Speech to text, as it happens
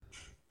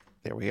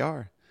There we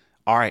are.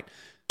 All right.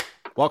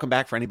 Welcome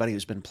back for anybody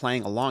who's been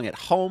playing along at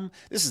home.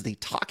 This is the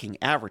Talking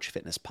Average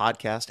Fitness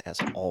podcast, as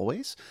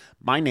always.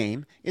 My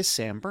name is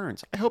Sam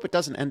Burns. I hope it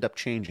doesn't end up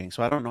changing,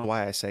 so I don't know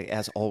why I say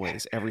as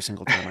always every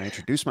single time I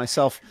introduce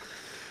myself.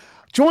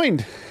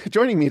 Joining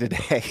me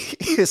today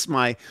is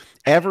my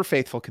ever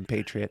faithful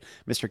compatriot,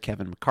 Mr.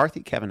 Kevin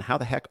McCarthy. Kevin, how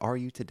the heck are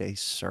you today,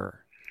 sir?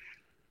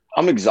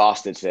 I'm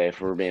exhausted today,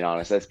 if we're being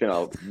honest. It's been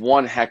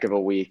one heck of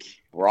a week.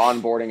 We're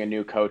onboarding a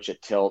new coach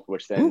at Tilt,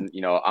 which then,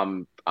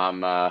 I'm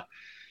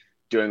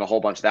doing a whole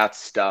bunch of that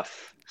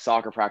stuff.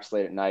 Soccer practice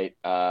late at night.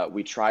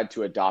 We tried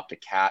to adopt a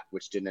cat,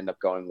 which didn't end up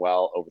going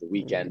well over the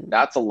weekend.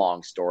 That's a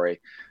long story.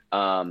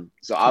 So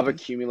I've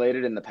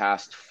accumulated in the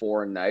past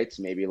 4 nights,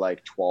 maybe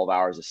like 12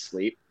 hours of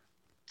sleep.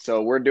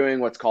 So we're doing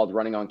what's called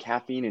running on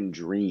caffeine and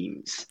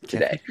dreams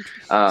today.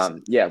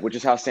 Which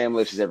is how Sam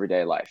lives his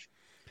everyday life.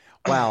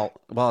 Well,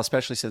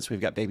 especially since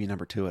we've got baby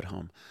number 2 at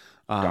home.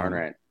 Darn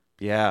right.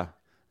 Yeah.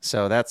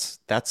 So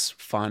that's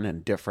fun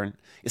and different.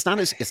 It's not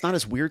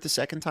as weird the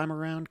second time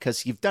around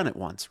because you've done it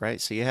once, right?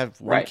 So you have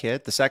one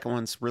kid. The second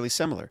one's really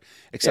similar,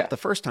 except the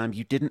first time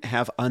you didn't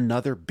have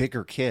another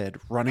bigger kid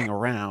running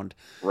around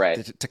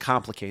to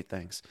complicate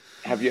things.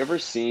 Have you ever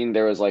seen,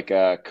 there was like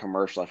a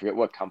commercial, I forget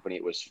what company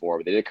it was for,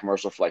 but they did a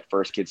commercial for like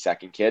first kid,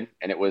 second kid.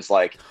 And it was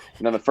like,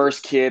 the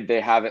first kid, they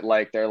have it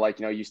like, they're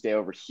like, you stay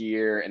over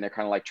here and they're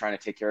kind of like trying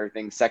to take care of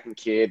everything. Second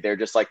kid, they're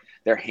just like,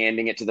 they're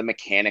handing it to the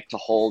mechanic to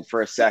hold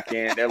for a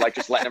second. They're like,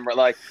 just letting them,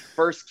 like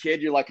first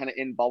kid, you're like kind of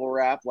in bubble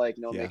wrap, like,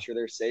 make sure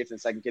they're safe. And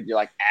second kid, you're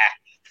like,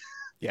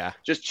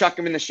 just chuck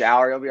them in the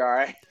shower. You'll be all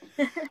right.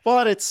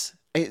 Well, it's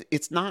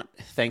not,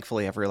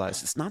 thankfully I've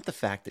realized it's not the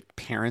fact that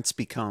parents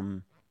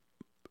become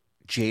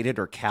jaded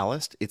or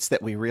calloused. It's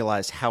that we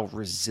realize how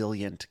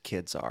resilient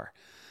kids are.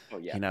 Oh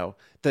yeah.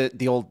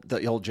 The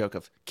old joke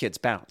of kids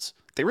bounce.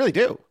 They really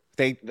do.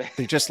 They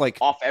just like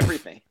off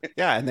everything.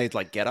 Yeah. And they'd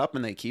like get up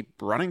and they keep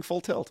running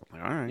full tilt. I'm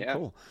like, all right,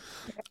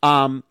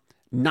 cool.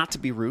 Not to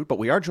be rude, but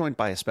we are joined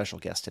by a special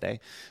guest today.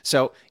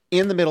 So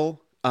in the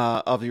middle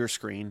of your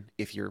screen,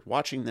 if you're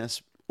watching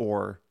this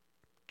or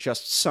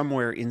just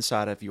somewhere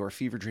inside of your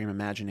fever dream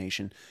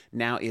imagination,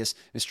 now is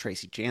Miss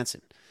Tracy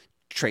Jansen.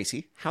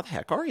 Tracy, how the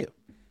heck are you?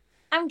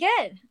 I'm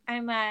good.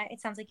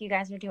 It sounds like you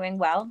guys are doing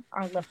well.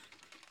 I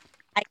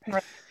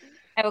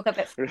woke up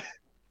at 4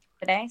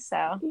 today,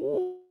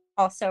 so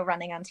also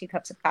running on 2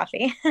 cups of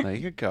coffee. There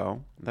you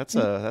go. That's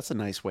a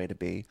nice way to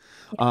be.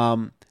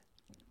 Yeah.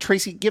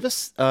 Tracy, give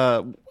us,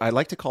 I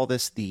like to call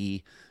this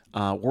the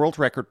world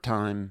record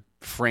time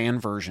Fran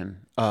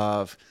version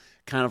of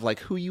kind of like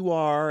who you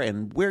are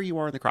and where you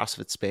are in the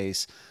CrossFit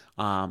space,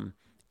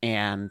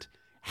 and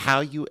how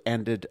you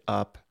ended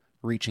up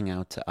reaching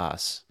out to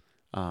us.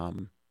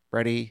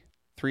 Ready?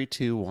 3,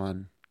 2,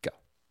 1, go.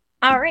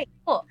 All right,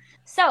 cool.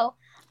 So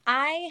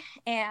I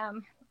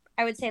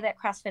would say that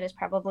CrossFit is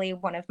probably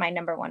one of my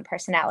number 1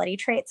 personality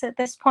traits at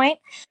this point.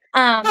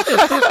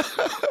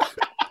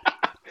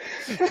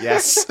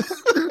 Yes.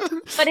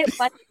 But it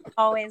wasn't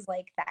always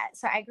like that.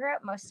 So I grew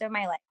up most of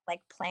my life like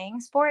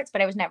playing sports,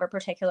 but I was never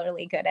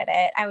particularly good at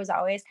it. I was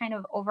always kind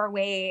of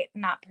overweight,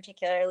 not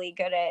particularly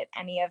good at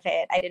any of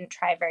it. I didn't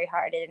try very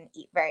hard. I didn't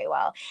eat very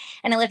well.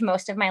 And I lived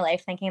most of my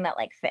life thinking that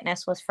like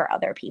fitness was for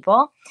other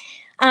people.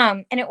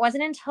 And it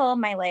wasn't until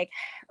my like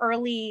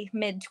early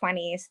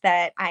mid-20s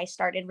that I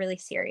started really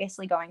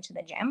seriously going to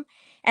the gym.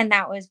 And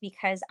that was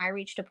because I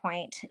reached a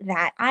point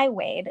that I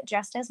weighed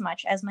just as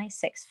much as my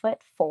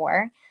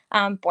 6'4"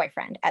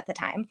 boyfriend at the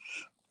time.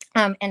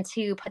 And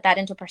to put that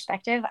into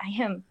perspective,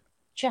 I am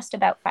just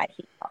about 5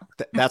 feet tall.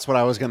 That's what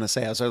I was going to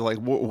say. I was like,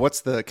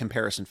 what's the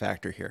comparison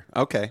factor here?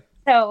 Okay.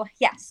 So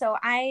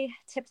I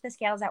tipped the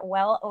scales at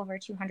well over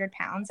 200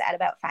 pounds at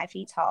about 5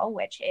 feet tall,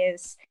 which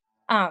is,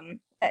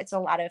 it's a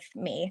lot of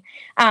me.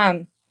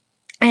 And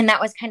that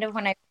was kind of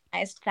when I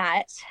realized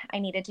that I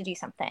needed to do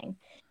something.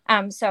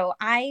 So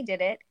I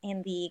did it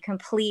in the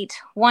complete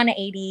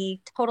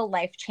 180 total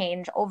life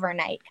change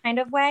overnight kind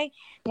of way.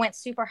 Went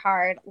super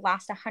hard,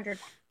 lost 100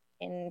 pounds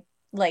in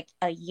like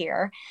a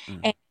year.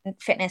 And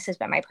fitness has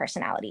been my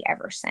personality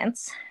ever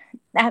since.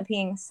 That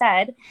being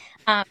said,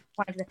 one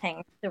of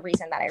the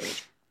reason that I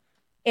reached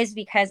is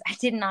because I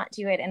did not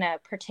do it in a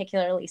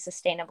particularly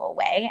sustainable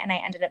way. And I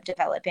ended up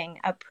developing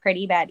a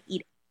pretty bad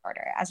eating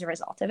disorder as a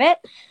result of it.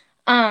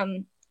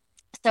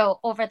 So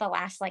over the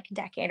last like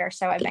decade or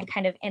so, I've been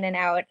kind of in and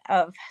out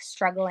of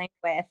struggling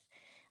with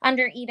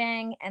under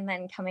eating and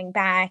then coming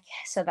back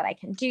so that I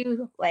can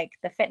do like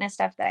the fitness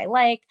stuff that I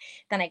like.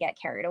 Then I get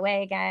carried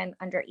away again,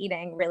 under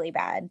eating, really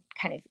bad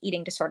kind of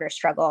eating disorder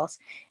struggles.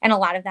 And a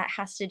lot of that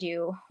has to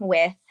do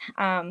with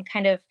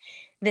kind of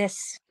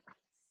this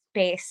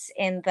space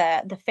in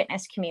the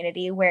fitness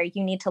community where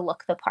you need to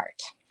look the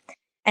part.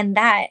 And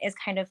that is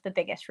kind of the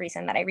biggest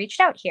reason that I reached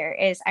out here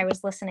is I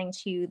was listening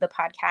to the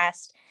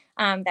podcast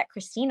that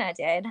Christina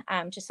did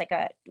just like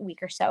a week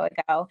or so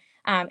ago.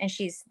 And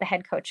she's the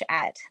head coach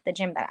at the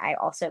gym that I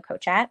also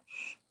coach at.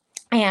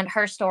 And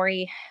her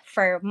story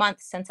for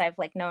months since I've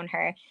like known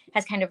her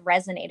has kind of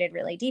resonated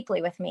really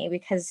deeply with me,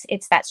 because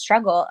it's that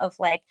struggle of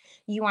like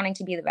you wanting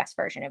to be the best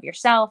version of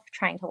yourself,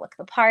 trying to look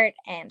the part,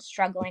 and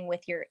struggling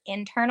with your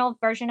internal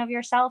version of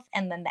yourself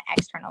and then the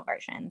external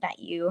version that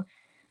you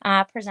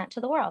present to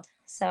the world.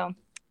 So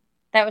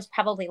that was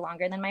probably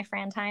longer than my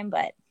Fran time,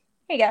 but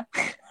here you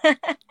go.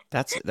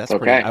 That's Okay.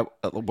 pretty.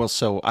 Well,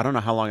 so I don't know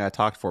how long I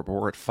talked for, but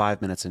we're at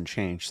 5 minutes and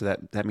change. So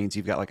that means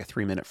you've got like a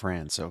 3 minute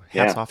Fran. So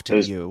hats Yeah. off It to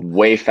was you.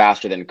 way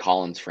faster than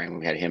Colin's frame.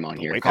 We had him on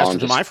here. Way faster Colin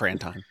than just, my Fran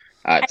time.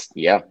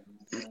 yeah.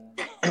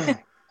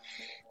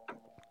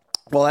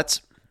 Well,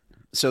 that's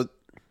so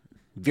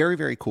very,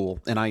 very cool.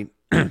 And I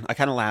I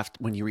kind of laughed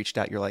when you reached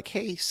out. You're like,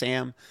 "Hey,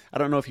 Sam, I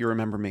don't know if you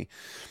remember me,"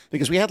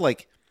 because we had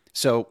like,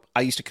 so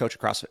I used to coach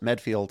at CrossFit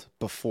Medfield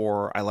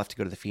before I left to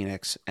go to the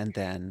Phoenix, and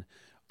then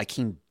I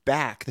came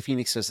back. The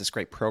Phoenix does this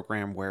great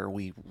program where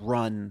we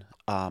run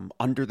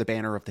under the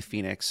banner of the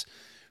Phoenix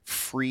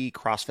free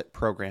CrossFit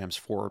programs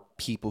for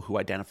people who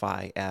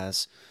identify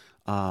as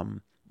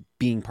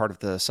being part of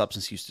the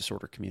substance use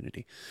disorder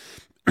community.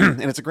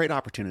 And it's a great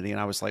opportunity. And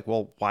I was like,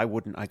 well, why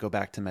wouldn't I go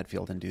back to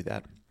Medfield and do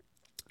that?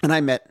 And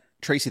I met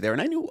Tracy there,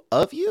 and I knew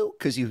of you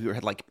because you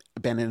had like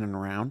been in and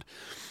around,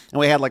 and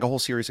we had like a whole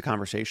series of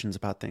conversations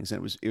about things. And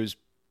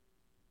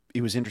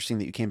it was interesting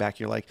that you came back.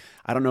 You're like,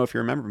 I don't know if you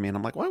remember me, and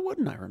I'm like, why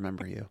wouldn't I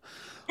remember you?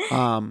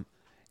 And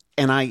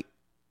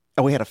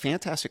we had a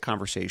fantastic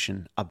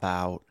conversation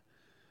about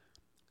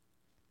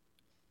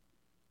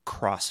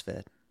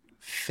CrossFit,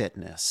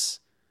 fitness,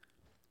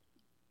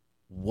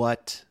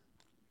 what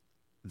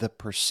the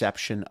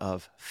perception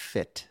of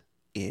fit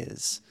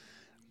is,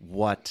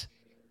 what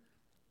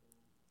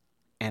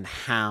and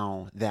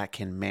how that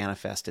can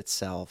manifest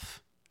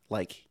itself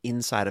like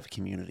inside of a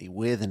community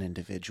with an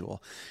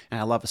individual.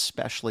 And I love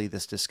especially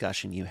this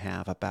discussion you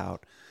have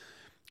about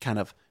kind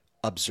of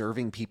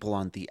observing people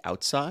on the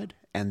outside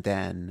and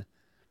then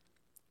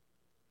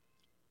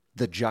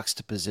the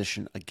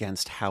juxtaposition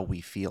against how we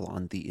feel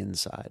on the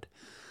inside.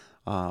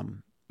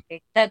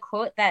 The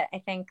quote that I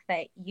think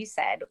that you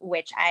said,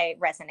 which I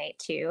resonate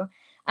to,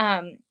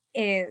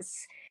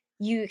 is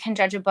you can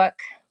judge a book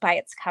by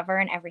its cover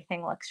and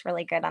everything looks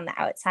really good on the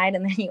outside,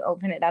 and then you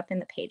open it up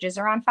and the pages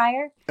are on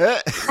fire.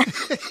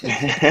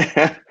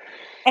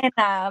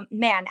 And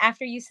man,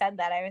 after you said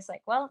that, I was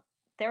like, well,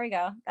 there we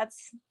go.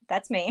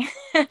 That's me.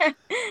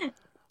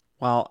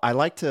 Well, I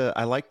like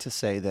to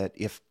say that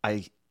if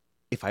I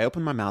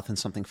open my mouth and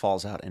something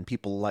falls out and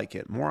people like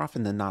it, more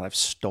often than not, I've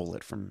stole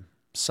it from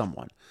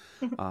someone.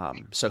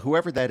 So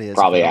whoever that is,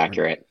 Probably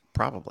accurate.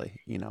 Probably,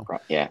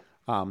 Yeah.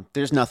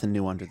 There's nothing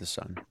new under the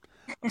sun.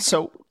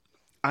 So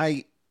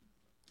I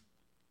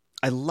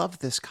love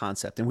this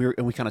concept, and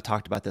we kind of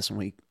talked about this when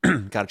we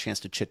got a chance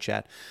to chit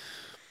chat,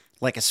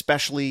 like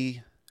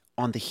especially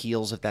on the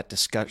heels of that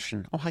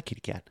discussion. Oh, hi,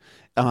 kitty cat.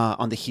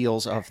 On the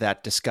heels of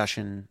that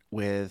discussion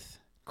with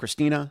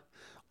Christina,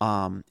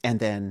 and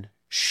then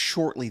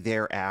shortly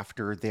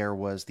thereafter, there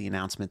was the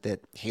announcement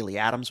that Haley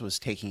Adams was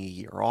taking a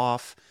year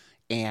off,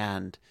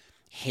 and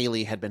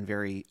Haley had been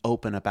very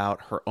open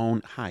about her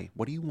own. Hi,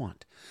 what do you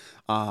want?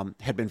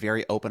 Had been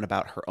very open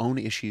about her own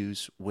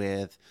issues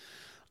with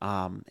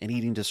an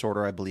eating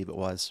disorder, I believe it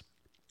was.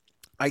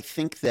 I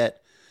think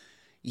that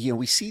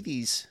we see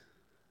these.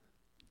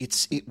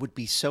 It would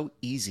be so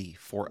easy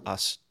for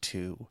us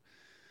to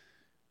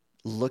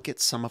look at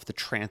some of the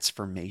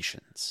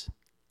transformations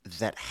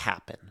that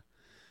happen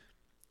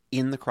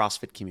in the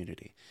CrossFit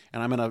community.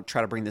 And I'm going to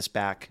try to bring this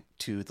back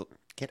to the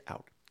get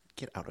out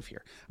of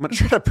here. I'm going to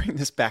try to bring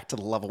this back to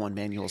the level 1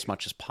 manual as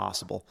much as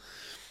possible.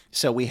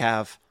 So we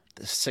have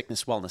the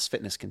sickness, wellness,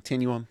 fitness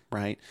continuum,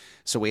 right?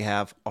 So we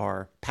have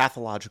our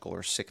pathological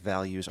or sick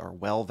values, our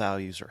well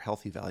values or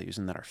healthy values,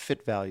 and then our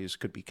fit values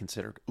could be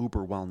considered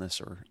uber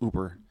wellness or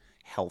uber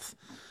health.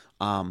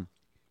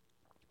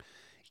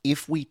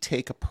 If we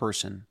take a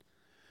person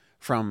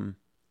from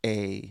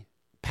a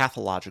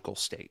pathological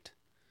state,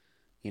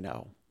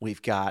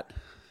 we've got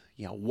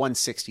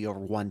 160 over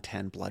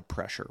 110 blood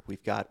pressure.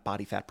 We've got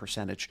body fat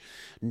percentage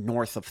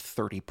north of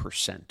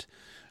 30%.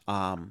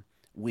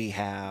 We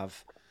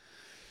have,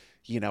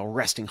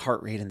 resting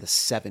heart rate in the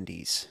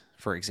 70s,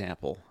 for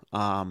example.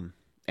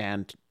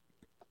 And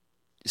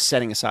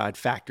setting aside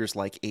factors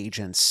like age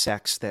and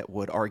sex that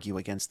would argue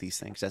against these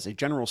things. As a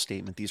general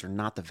statement, these are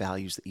not the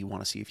values that you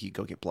want to see if you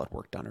go get blood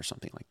work done or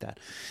something like that.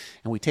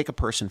 And we take a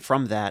person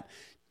from that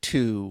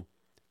to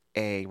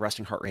a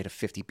resting heart rate of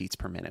 50 beats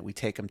per minute. We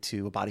take them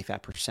to a body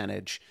fat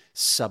percentage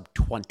sub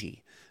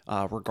 20,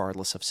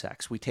 regardless of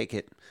sex. We take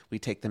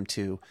them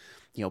to,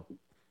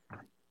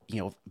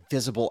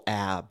 visible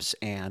abs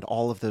and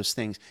all of those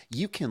things.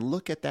 You can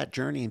look at that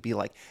journey and be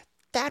like,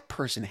 that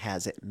person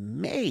has it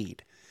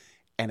made.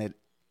 And it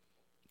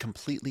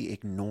completely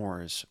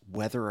ignores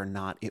whether or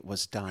not it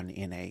was done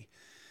in a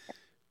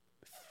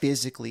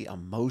physically,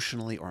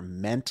 emotionally, or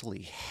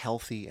mentally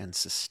healthy and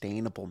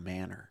sustainable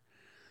manner,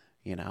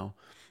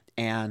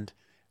 And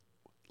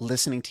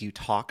listening to you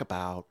talk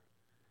about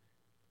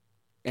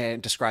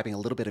and describing a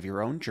little bit of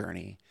your own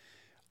journey,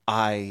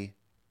 I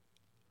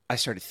I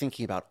started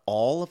thinking about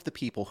all of the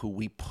people who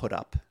we put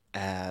up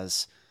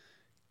as,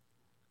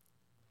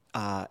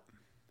 how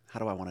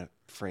do I want to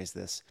phrase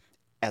this?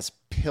 As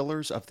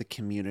pillars of the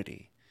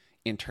community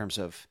in terms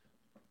of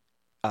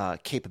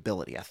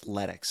capability,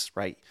 athletics,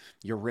 right?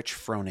 Your Rich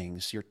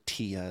Fronings, your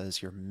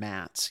Tias, your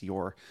Matts,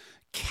 your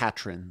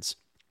Catrins.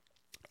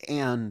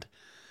 And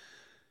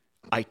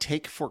I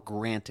take for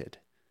granted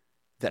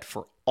that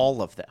for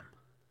all of them,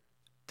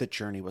 the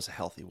journey was a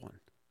healthy one.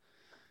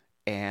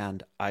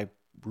 And I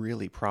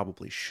really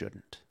probably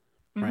shouldn't,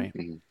 right?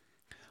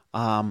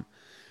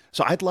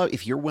 So I'd love,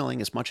 if you're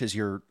willing, as much as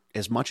you're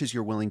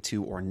willing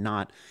to or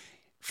not,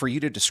 for you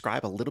to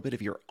describe a little bit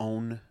of your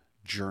own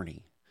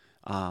journey,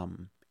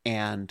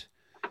 and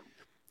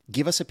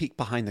give us a peek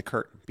behind the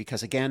curtain.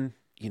 Because again,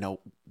 you know,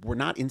 we're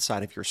not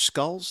inside of your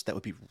skulls. That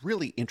would be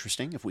really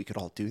interesting if we could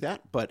all do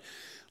that. But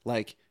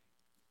like,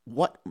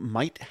 what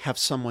might have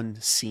someone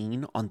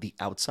seen on the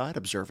outside,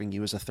 observing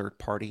you as a third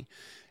party,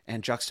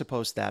 and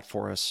juxtapose that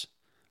for us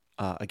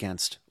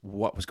against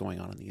what was going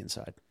on the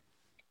inside?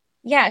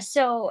 Yeah.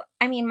 So,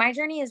 I mean, my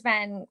journey has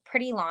been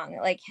pretty long.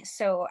 Like,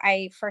 so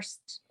I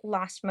first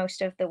lost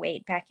most of the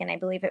weight back in, I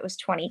believe it was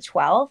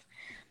 2012.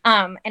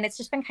 And it's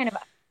just been kind of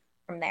up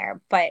from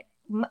there. But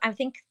I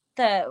think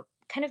the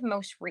kind of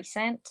most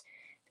recent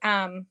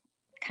kind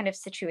of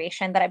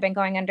situation that I've been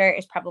going under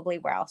is probably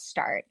where I'll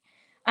start.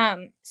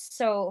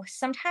 So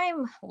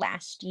sometime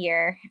last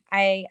year,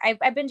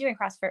 I've been doing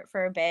CrossFit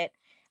for a bit.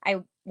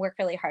 I work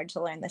really hard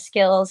to learn the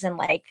skills, and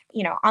like,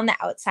 you know, on the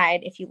outside,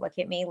 if you look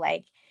at me,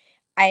 like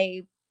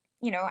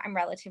I'm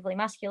relatively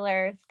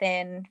muscular,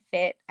 thin,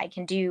 fit. I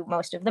can do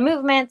most of the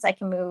movements. I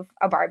can move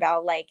a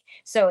barbell. Like,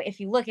 so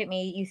if you look at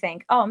me, you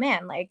think, oh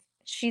man, like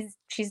she's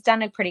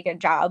done a pretty good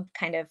job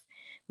kind of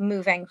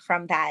moving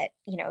from that,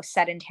 you know,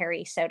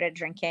 sedentary soda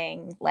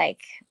drinking,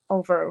 like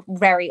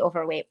very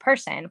overweight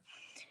person.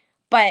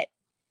 But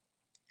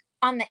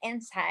on the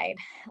inside,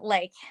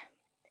 like,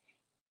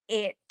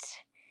 it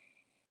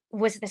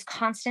was this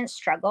constant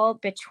struggle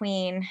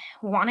between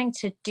wanting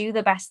to do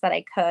the best that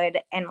I could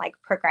and like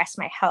progress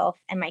my health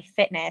and my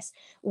fitness,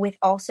 with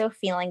also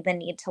feeling the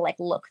need to like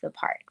look the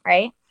part,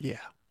 right? Yeah.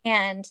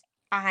 And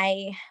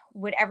I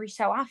would every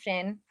so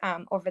often,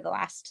 over the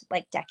last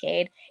like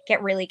decade,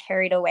 get really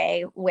carried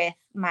away with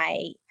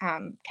my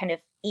kind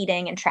of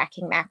eating and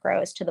tracking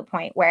macros, to the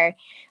point where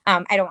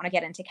I don't want to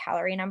get into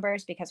calorie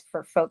numbers, because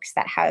for folks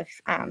that have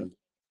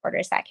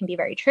orders, that can be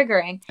very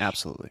triggering.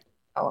 Absolutely.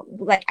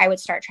 Like, I would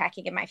start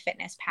tracking in my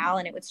Fitness Pal,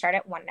 and it would start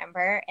at one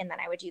number, and then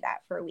I would do that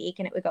for a week,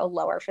 and it would go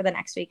lower for the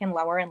next week, and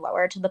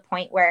lower, to the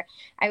point where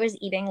I was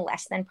eating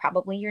less than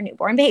probably your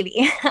newborn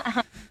baby.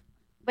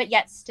 But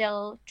yet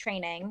still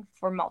training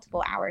for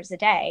multiple hours a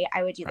day.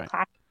 I would do the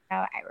class,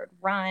 I would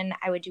run,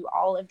 I would do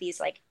all of these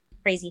like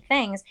crazy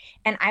things,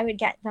 and I would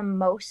get the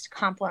most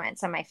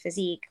compliments on my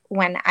physique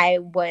when I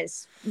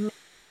was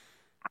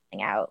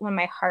out, when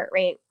my heart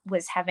rate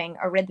was having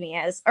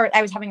arrhythmias, or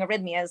I was having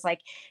arrhythmias, like,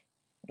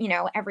 you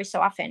know, every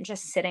so often,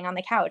 just sitting on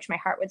the couch, my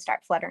heart would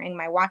start fluttering.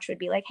 My watch would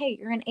be like, hey,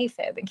 you're in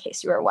AFib, in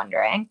case you were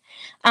wondering.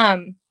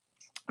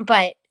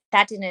 But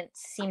that didn't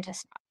seem to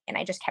stop. And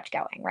I just kept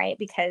going, right?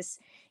 Because,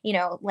 you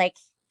know, like,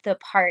 the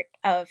part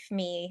of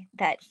me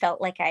that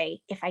felt like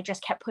if I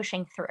just kept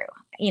pushing through,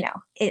 you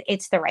know,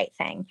 it's the right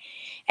thing.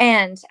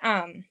 And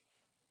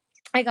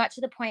I got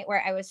to the point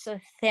where I was so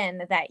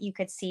thin that you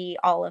could see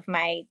all of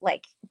my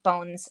like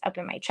bones up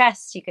in my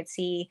chest. You could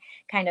see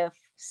kind of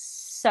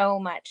so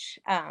much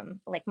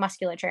like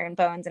musculature and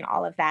bones and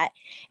all of that.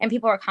 And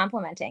people were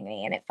complimenting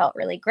me, and it felt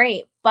really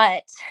great.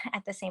 But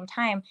at the same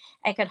time,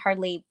 I could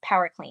hardly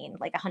power clean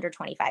like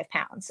 125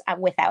 pounds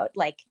without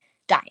like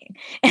dying.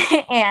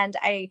 And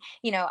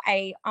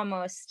I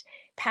almost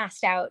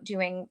passed out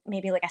doing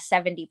maybe like a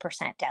 70%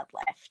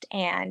 deadlift,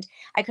 and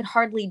I could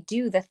hardly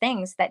do the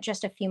things that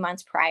just a few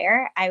months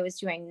prior I was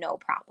doing no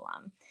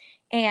problem.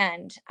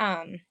 And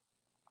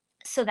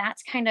so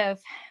that's kind of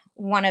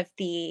one of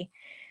the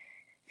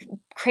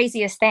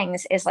craziest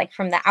things, is like,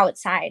 from the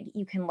outside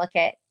you can look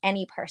at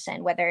any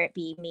person, whether it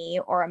be me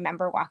or a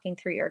member walking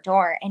through your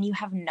door, and you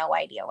have no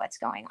idea what's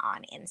going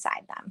on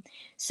inside them.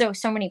 So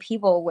many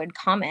people would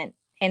comment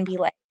and be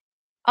like,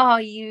 oh,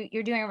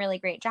 you're doing a really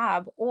great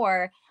job,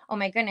 or oh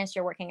my goodness,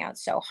 you're working out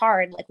so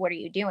hard, like, what are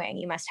you doing?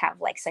 You must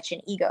have like such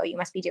an ego, you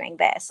must be doing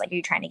this, like, are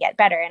you trying to get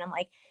better? And I'm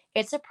like,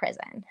 it's a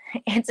prison.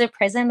 It's a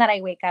prison that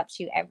I wake up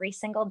to every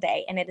single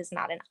day, and it is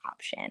not an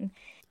option.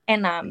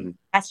 And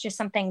that's just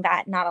something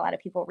that not a lot of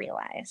people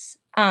realize.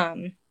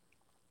 And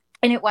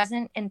it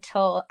wasn't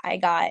until I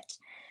got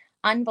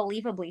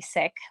unbelievably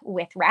sick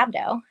with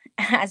rhabdo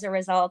as a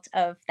result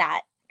of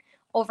that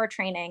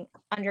overtraining,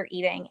 under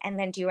eating, and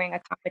then doing a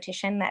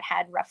competition that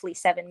had roughly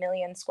 7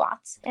 million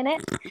squats in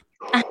it.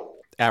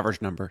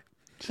 Average number.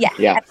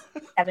 Yeah.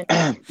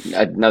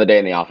 Another day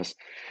in the office.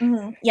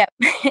 Mm-hmm. Yep.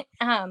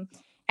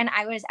 And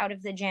I was out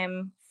of the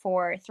gym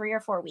for 3 or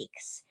 4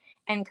 weeks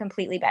and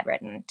completely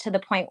bedridden, to the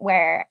point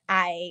where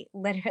I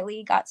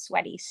literally got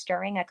sweaty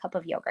stirring a cup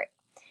of yogurt.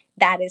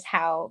 That is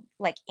how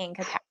like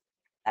incapacitated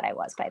that I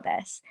was by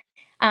this.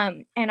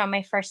 And on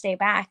my first day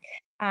back,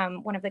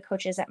 one of the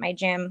coaches at my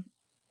gym,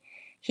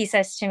 he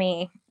says to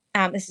me,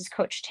 this is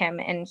Coach Tim,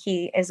 and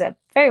he is a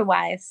very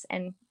wise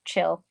and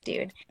chill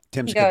dude.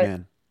 Tim's a good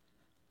man.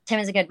 Tim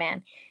is a good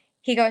man.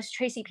 He goes,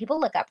 Tracy, people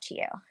look up to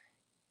you,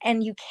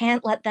 and you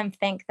can't let them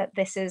think that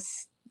this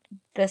is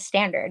the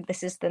standard.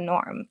 This is the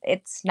norm.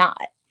 It's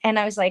not. And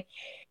I was like,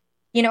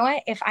 you know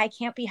what? If I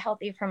can't be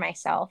healthy for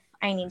myself,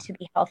 I need to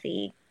be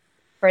healthy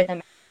for the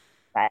men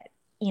that,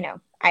 you know,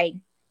 I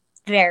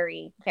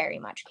very, very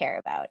much care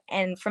about.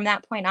 And from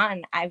that point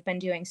on, I've been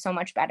doing so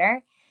much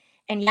better.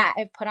 And yeah,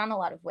 I've put on a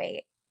lot of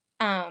weight.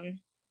 I'm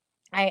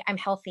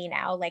healthy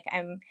now. Like,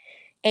 I'm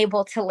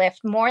able to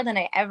lift more than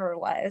I ever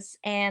was.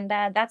 And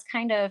that's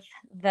kind of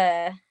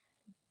the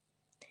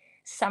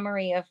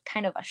summary of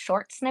kind of a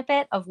short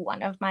snippet of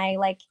one of my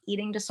like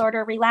eating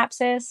disorder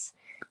relapses.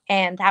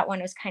 And that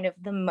one was kind of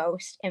the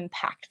most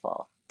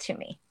impactful to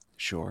me.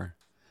 Sure.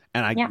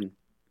 And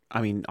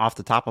I mean, off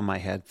the top of my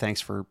head,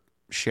 thanks for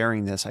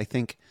sharing this. I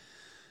think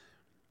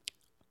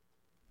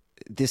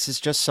this is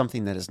just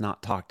something that is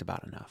not talked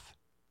about enough.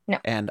 No.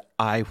 And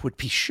I would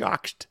be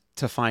shocked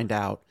to find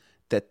out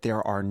that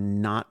there are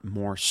not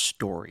more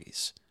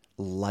stories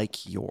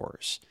like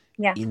yours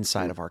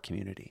inside of our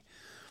community.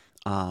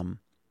 And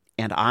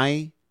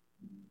I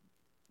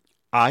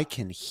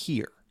can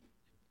hear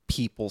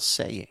people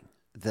saying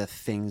the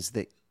things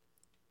that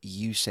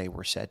you say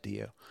were said to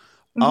you.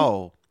 Mm-hmm.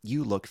 Oh,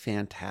 you look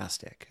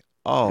fantastic.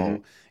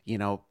 Oh, you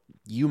know,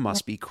 you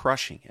must be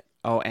crushing it.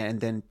 Oh,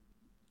 and then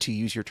to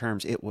use your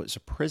terms, it was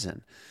a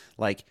prison.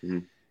 Like,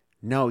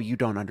 no, you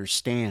don't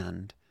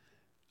understand.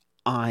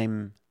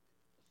 I'm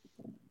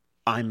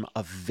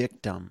a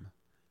victim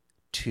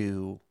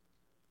to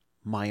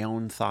my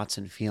own thoughts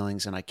and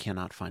feelings, and I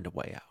cannot find a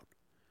way out.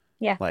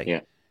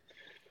 Yeah.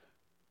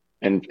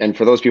 And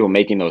for those people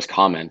making those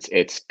comments,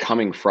 it's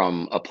coming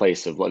from a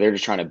place of, well, they're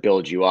just trying to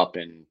build you up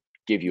and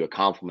give you a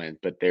compliment,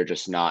 but they're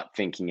just not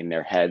thinking in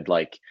their head,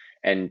 like,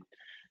 and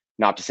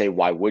not to say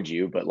why would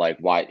you, but like,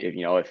 why, if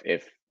you know,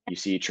 if you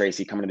see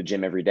Tracy coming to the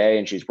gym every day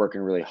and she's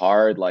working really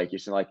hard, like, you're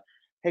saying like,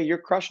 hey, you're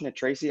crushing it,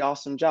 Tracy,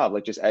 awesome job.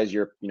 Like, just as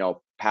you're, you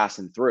know,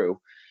 passing through,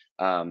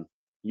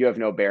 you have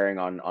no bearing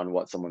on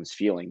what someone's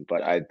feeling.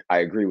 But I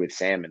agree with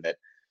Sam in that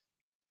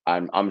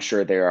I'm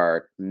sure there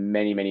are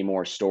many, many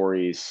more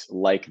stories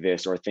like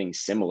this or things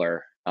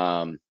similar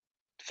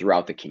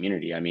throughout the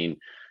community. I mean,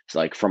 it's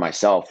like for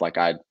myself, like,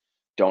 I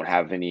don't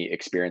have any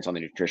experience on the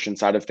nutrition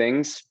side of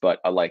things, but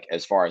like,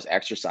 as far as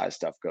exercise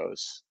stuff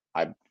goes,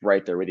 I'm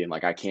right there with you. And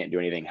like, I can't do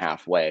anything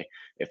halfway.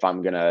 If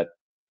I'm going to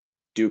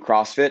do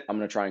CrossFit, I'm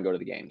going to try and go to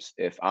the games.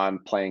 If I'm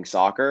playing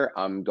soccer,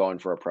 I'm going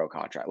for a pro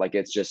contract. Like,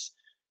 it's just,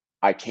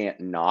 I can't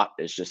not,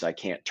 it's just, I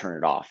can't turn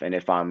it off. And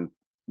if I'm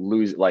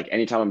like,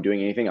 anytime I'm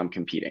doing anything, I'm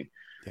competing.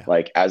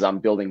 Like, as I'm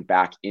building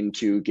back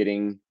into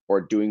getting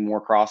or doing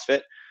more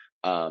CrossFit,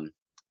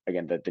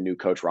 again, the new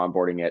coach we're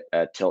onboarding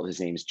at Tilt, his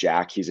name's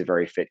Jack. He's a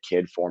very fit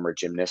kid, former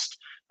gymnast.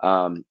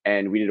 And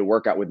we did a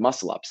workout with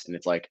muscle ups, and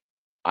it's like,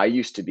 I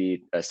used to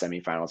be a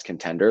semifinals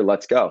contender.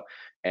 Let's go.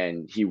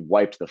 And he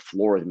wiped the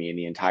floor with me, and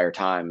the entire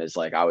time is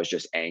like, I was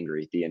just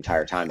angry the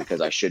entire time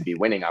because I should be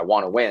winning. I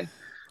want to win.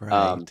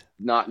 Right.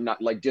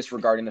 Not like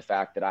disregarding the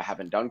fact that I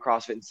haven't done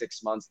CrossFit in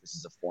 6 months. This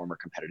is a former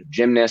competitive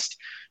gymnast.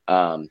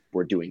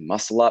 We're doing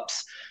muscle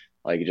ups,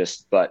 like,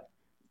 just, but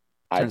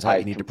Turns out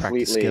you need to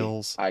practice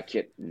skills.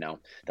 No,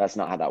 that's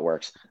not how that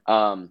works.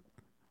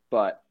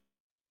 But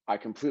I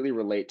completely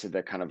relate to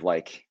the kind of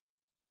like,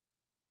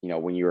 you know,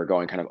 when you were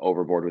going kind of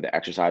overboard with the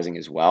exercising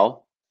as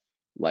well,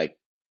 like,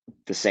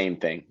 the same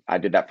thing. I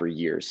did that for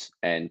years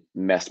and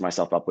messed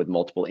myself up with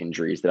multiple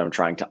injuries that I'm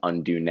trying to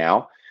undo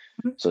now.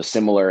 So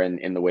similar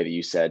in the way that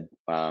you said,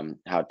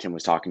 how Tim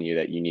was talking to you,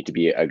 that you need to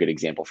be a good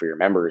example for your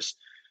members.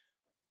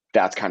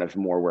 That's kind of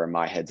more where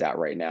my head's at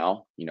right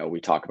now. You know, we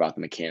talk about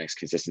the mechanics,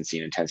 consistency,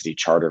 and intensity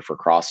charter for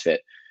CrossFit.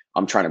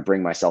 I'm trying to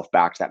bring myself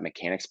back to that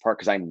mechanics part,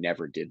 because I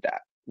never did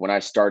that. When I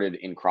started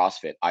in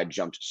CrossFit, I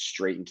jumped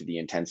straight into the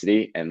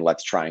intensity and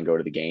let's try and go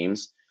to the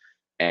games,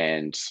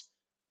 and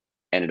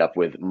ended up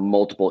with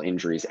multiple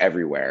injuries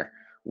everywhere,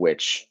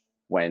 which,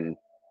 when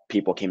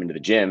people came into the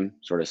gym,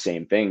 sort of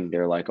same thing.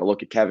 They're like, oh,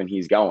 look at Kevin,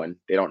 he's going.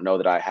 They don't know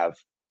that I have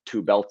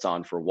 2 belts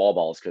on for wall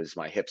balls because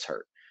my hips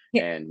hurt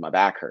and my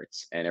back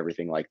hurts and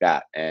everything like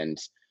that. And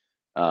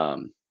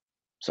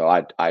so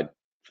I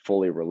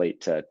fully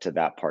relate to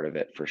that part of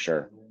it for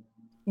sure.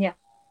 Yeah.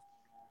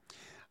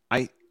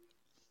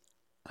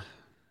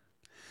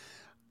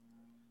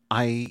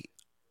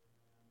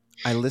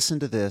 I listen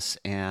to this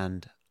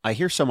and I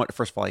hear so much.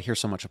 First of all, I hear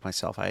so much of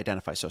myself. I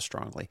identify so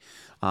strongly.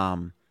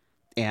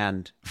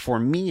 And for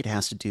me, it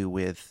has to do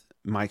with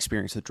my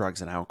experience with drugs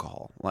and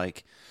alcohol.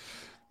 Like,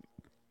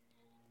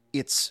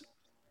 it's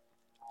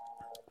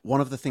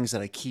one of the things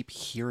that I keep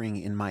hearing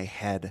in my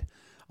head.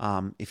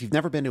 If you've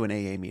never been to an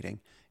AA meeting,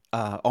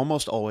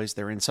 almost always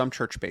they're in some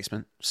church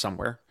basement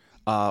somewhere,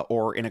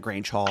 or in a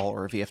Grange Hall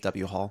or a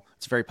VFW hall.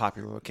 It's a very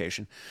popular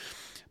location.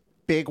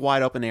 Big,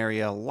 wide open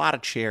area, a lot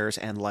of chairs,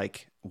 and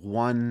like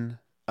one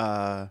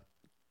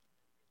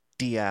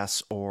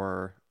DS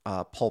or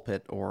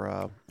pulpit,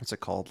 or what's it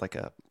called? Like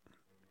a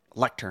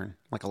lectern,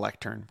 like a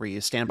lectern, where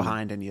you stand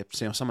behind and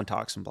someone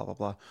talks and blah blah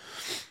blah.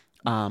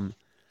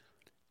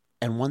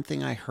 And one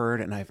thing I heard,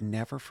 and I've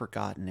never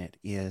forgotten it,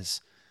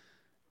 is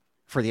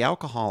for the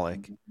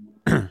alcoholic,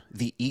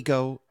 the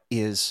ego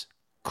is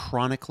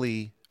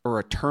chronically or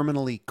a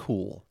terminally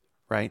cool,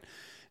 right?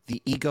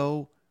 The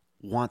ego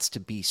wants to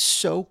be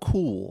so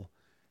cool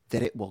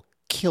that it will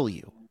kill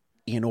you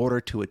in order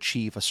to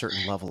achieve a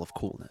certain level of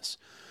coolness.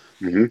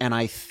 Mm-hmm. And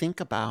I think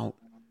about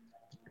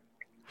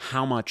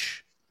how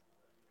much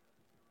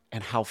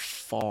and how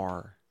much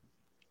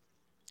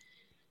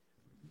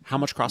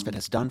CrossFit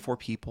has done for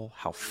people,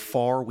 how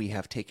far we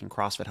have taken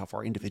CrossFit, how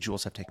far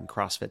individuals have taken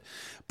CrossFit,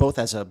 both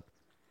as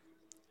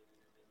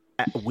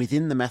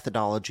within the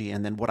methodology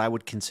and then what I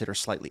would consider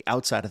slightly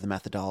outside of the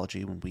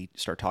methodology when we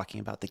start talking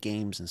about the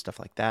games and stuff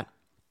like that.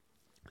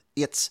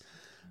 It's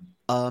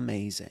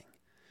amazing.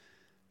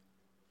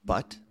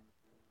 But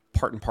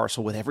part and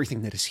parcel with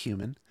everything that is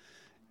human,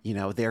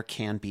 there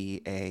can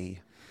be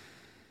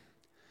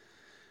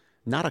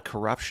not a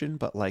corruption,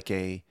 but like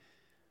a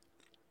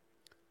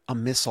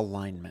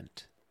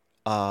misalignment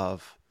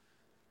of,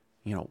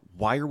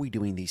 why are we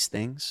doing these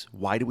things?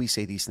 Why do we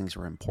say these things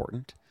are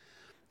important?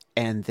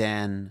 And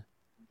then,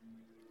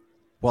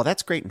 well,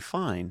 that's great and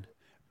fine,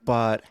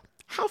 but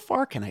how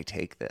far can I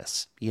take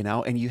this?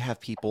 And you have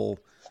people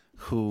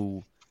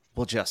who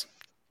will just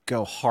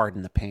go hard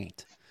in the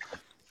paint.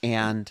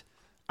 And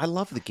I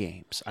love the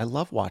games. I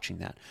love watching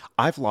that.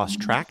 I've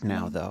lost track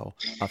now, though,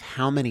 of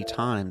how many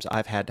times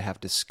I've had to have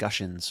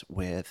discussions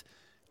with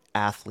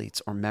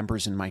athletes or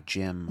members in my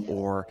gym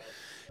or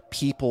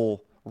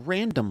people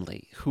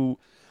randomly who,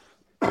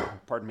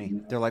 pardon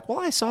me, they're like, well,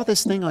 I saw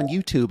this thing on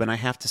YouTube, and I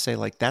have to say,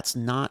 like, that's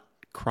not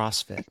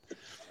CrossFit.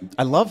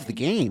 I love the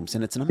games,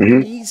 and it's an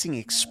amazing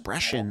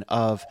expression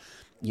of,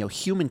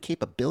 human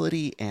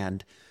capability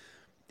and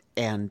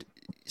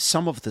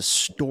some of the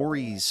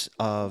stories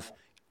of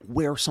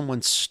where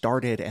someone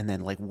started and then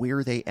like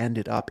where they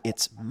ended up.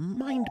 It's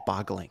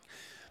mind-boggling.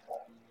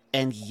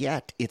 And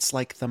yet it's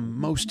like the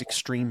most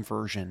extreme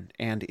version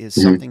and is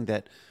something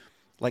that,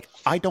 like,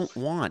 I don't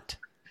want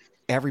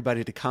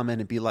everybody to come in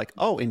and be like,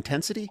 oh,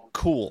 intensity,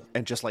 cool,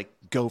 and just like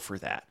go for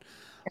that.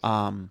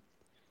 And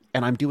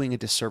I'm doing a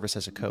disservice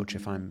as a coach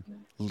if I'm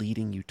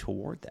leading you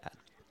toward that.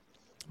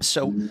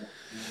 So,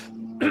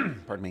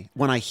 pardon me,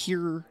 when I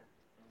hear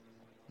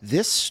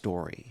this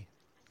story,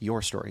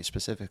 your story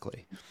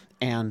specifically,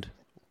 and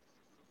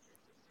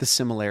the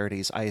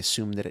similarities I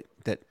assume that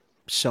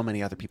so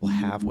many other people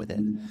have with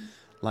it,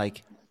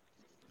 like,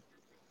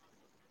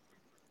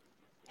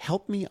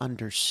 help me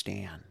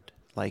understand,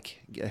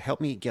 like,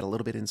 help me get a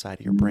little bit inside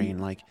of your brain.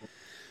 Like,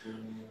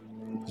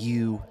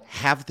 you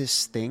have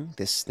this thing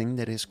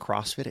that is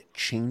CrossFit. It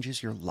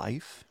changes your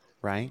life,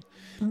 right?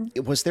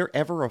 Was there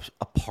ever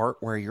a part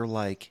where you're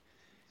like,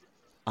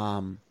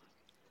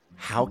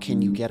 how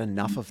can you get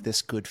enough of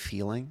this good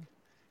feeling?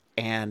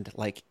 And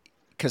like,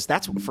 because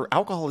that's for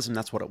alcoholism,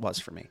 that's what it was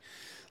for me.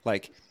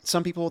 Like,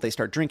 some people, they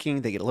start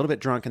drinking, they get a little bit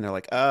drunk, and they're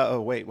like,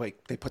 oh, wait,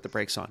 they put the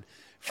brakes on.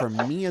 For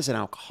me as an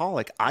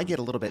alcoholic, I get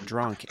a little bit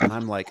drunk, and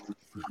I'm like,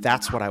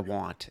 that's what I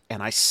want,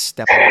 and I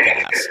step on the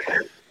gas.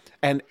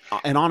 And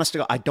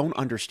honestly, I don't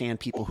understand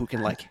people who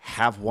can like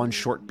have one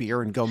short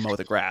beer and go mow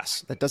the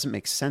grass. That doesn't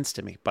make sense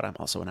to me, but I'm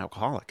also an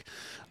alcoholic.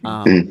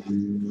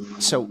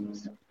 So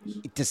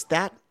does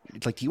that,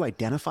 like, do you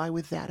identify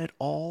with that at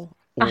all?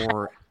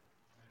 Or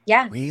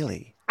yeah,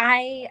 really?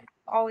 I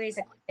always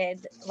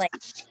equated like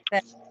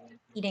the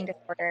eating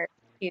disorder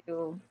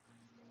to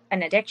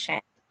an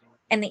addiction,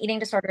 and the eating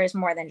disorder is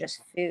more than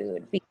just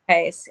food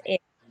because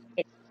it's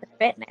the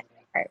fitness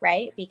part,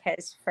 right?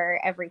 Because for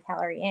every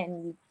calorie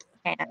in, you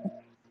can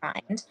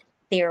find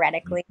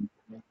theoretically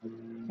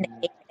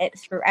negate it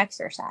through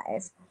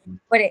exercise.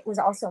 But it was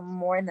also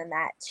more than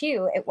that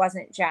too. It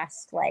wasn't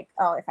just like,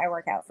 oh, if I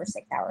work out for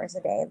 6 hours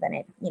a day, then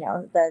it,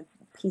 the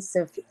piece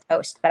of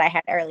toast that I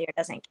had earlier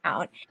doesn't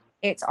count.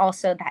 It's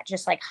also that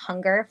just like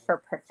hunger for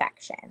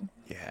perfection.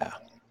 Yeah.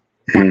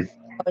 That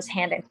goes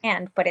hand in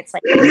hand, but it's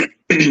like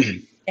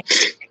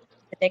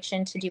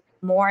addiction to do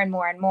more and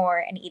more and more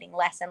and eating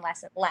less and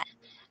less and less,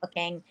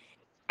 looking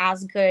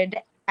as good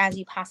as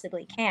you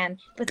possibly can.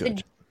 But good.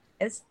 The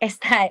truth is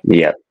that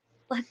yeah,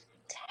 look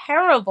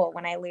terrible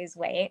when I lose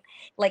weight,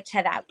 like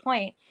to that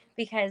point,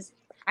 because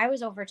I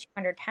was over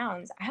 200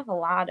 pounds. I have a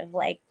lot of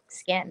like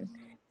skin.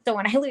 So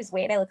when I lose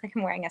weight, I look like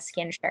I'm wearing a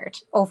skin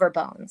shirt over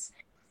bones.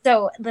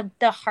 So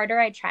the harder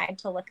I tried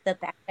to look the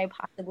best I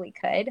possibly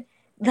could,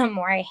 the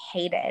more I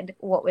hated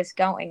what was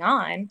going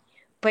on.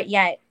 But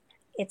yet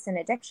it's an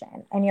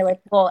addiction. And you're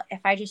like, well, if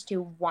I just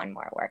do one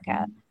more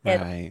workout,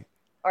 right,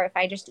 or if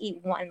I just eat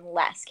one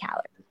less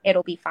calorie,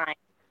 it'll be fine.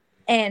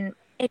 And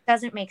it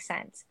doesn't make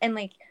sense. And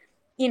like,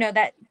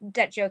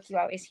 that joke you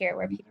always hear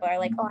where people are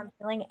like, oh, I'm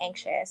feeling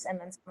anxious. And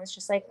then someone's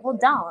just like, well,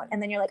 don't.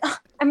 And then you're like, oh,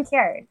 I'm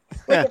cured.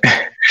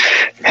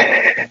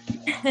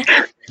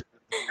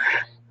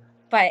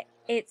 But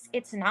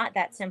it's not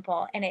that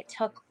simple. And it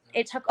took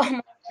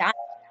almost that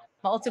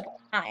multiple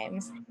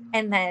times.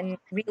 And then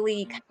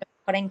really kind of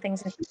putting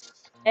things in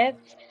perspective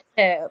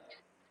to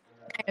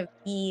kind of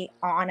be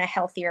on a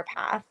healthier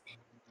path.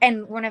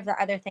 And one of the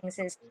other things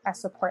is a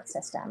support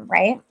system,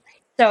 right?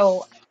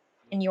 So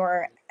in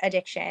your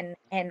addiction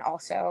and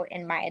also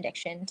in my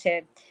addiction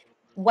to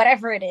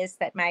whatever it is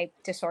that my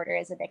disorder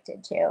is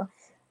addicted to,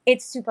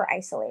 it's super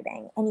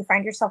isolating and you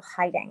find yourself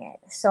hiding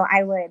it. So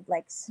I would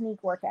like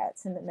sneak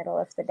workouts in the middle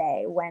of the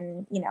day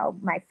when, you know,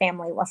 my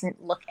family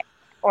wasn't looking,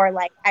 or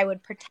like I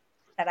would pretend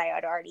that I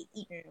had already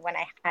eaten when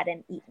I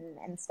hadn't eaten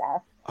and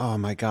stuff. Oh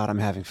my God, I'm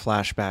having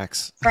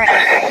flashbacks.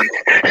 Right.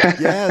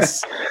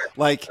 Yes.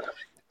 Like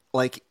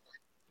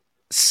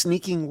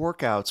sneaking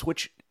workouts,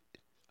 which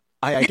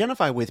I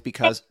identify with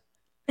because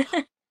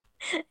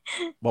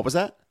what was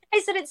that? I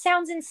said it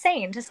sounds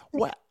insane. Just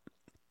What?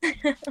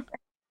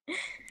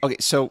 Okay,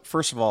 so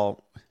first of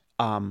all,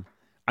 I'm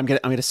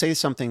gonna say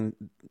something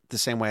the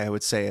same way I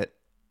would say it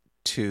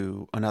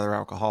to another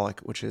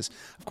alcoholic, which is,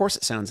 of course,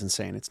 it sounds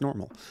insane. It's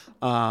normal.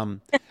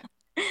 And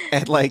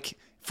like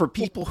for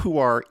people who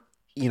are,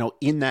 you know,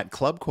 in that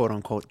club, quote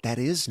unquote, that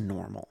is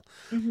normal.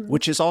 Mhm.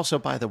 Which is also,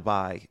 by the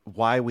by,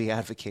 why we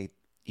advocate.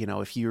 You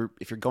know, if you're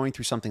going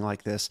through something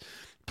like this,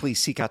 please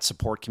seek out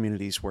support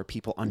communities where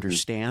people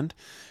understand,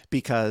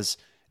 because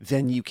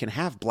then you can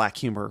have black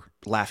humor,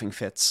 laughing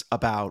fits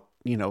about,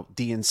 you know,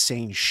 the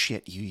insane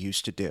shit you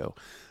used to do.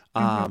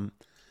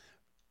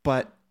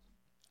 But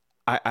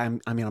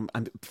I'm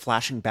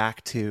flashing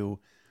back to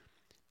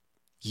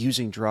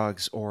using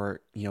drugs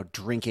or, you know,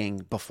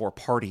 drinking before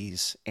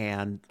parties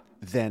and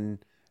then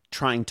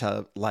trying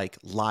to like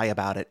lie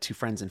about it to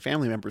friends and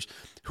family members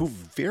who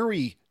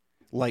very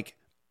like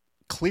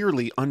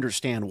clearly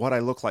understand what I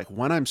look like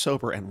when I'm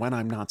sober and when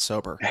I'm not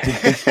sober.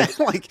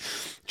 Like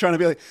trying to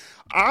be like,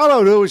 I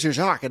don't know what you're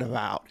talking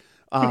about.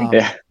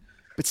 Yeah.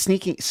 But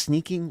sneaking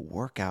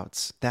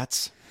workouts,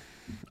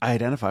 I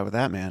identify with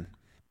that, man.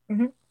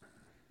 Mm-hmm.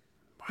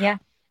 Yeah.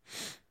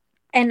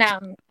 And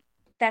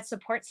that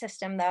support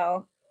system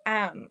though,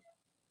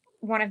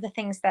 one of the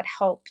things that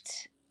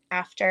helped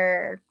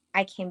after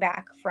I came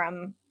back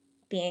from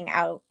being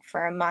out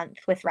for a month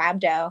with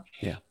Rhabdo,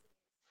 Yeah.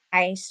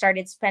 I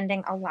started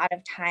spending a lot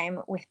of time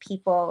with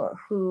people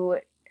who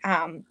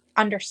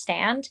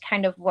understand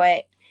kind of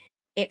what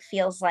it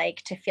feels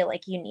like to feel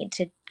like you need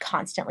to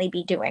constantly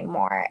be doing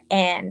more.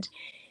 And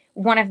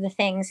one of the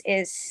things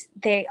is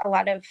a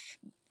lot of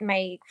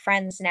my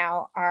friends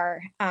now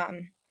are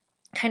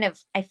kind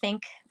of, I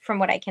think from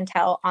what I can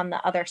tell, on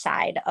the other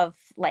side of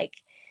like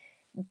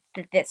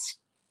this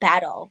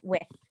battle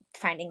with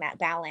finding that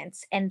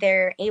balance, and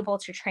they're able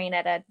to train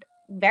at a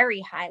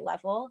very high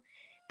level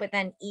but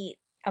then eat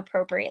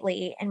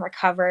appropriately and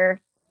recover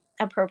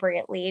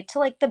appropriately to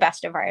like the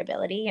best of our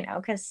ability, you know,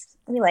 because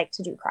we like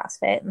to do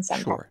CrossFit and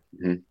sometimes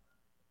Sure.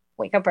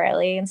 wake up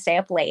early and stay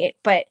up late,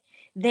 but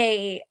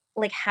they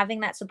like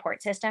having that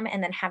support system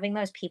and then having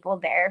those people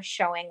there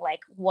showing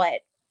like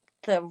what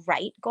the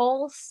right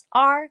goals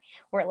are,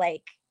 or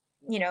like,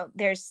 you know,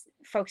 there's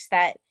folks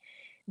that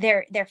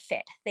they're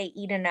fit, they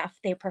eat enough,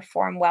 they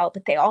perform well,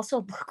 but they also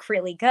look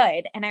really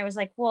good. And I was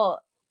like,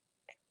 well,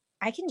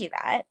 I can do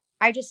that.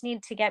 I just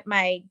need to get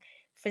my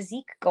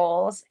physique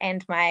goals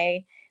and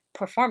my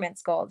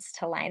performance goals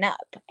to line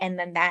up. And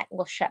then that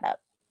will shut up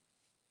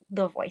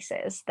the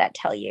voices that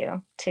tell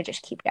you to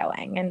just keep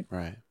going. And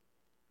Right.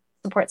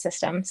 support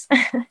systems.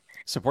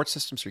 Support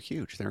systems are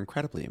huge. They're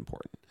incredibly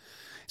important.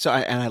 So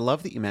I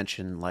love that you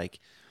mentioned like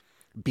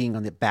being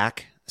on the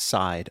back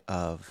side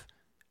of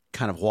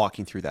kind of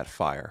walking through that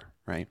fire,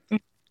 right?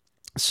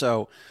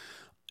 So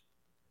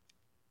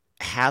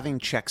having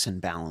checks and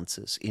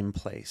balances in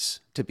place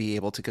to be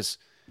able to, because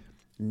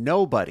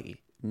nobody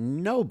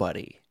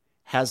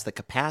has the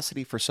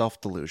capacity for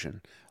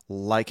self-delusion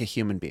like a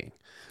human being.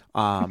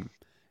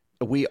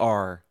 We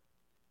have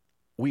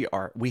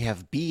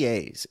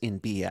BAs in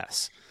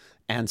BS.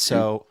 And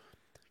so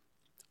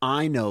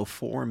I know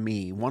for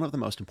me, one of the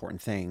most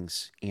important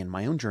things in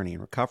my own journey in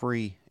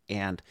recovery,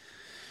 and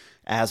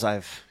as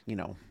I've, you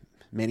know,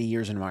 many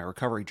years into my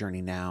recovery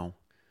journey now,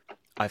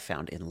 I've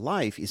found in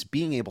life is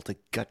being able to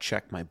gut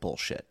check my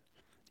bullshit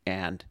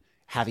and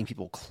having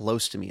people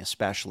close to me,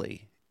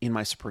 especially in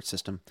my support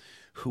system,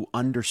 who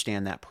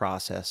understand that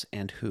process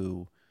and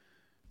who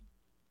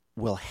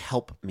will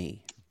help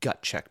me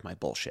gut check my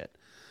bullshit.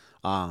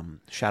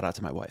 Shout out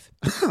to my wife,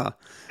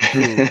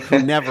 who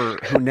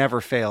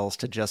never fails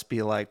to just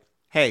be like,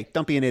 "Hey,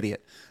 don't be an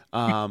idiot."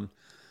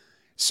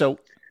 So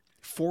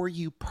for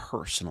you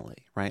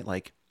personally, right?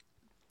 Like,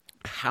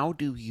 how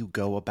do you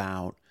go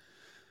about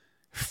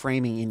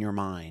framing in your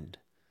mind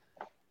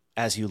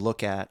as you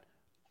look at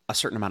a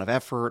certain amount of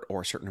effort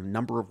or a certain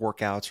number of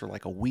workouts or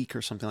like a week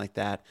or something like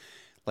that?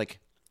 Like,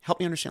 help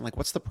me understand, like,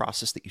 what's the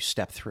process that you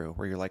step through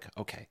where you're like,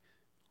 okay,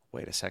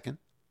 wait a second.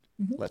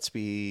 Let's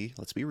be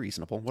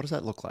reasonable. What does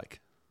that look like?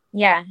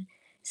 Yeah.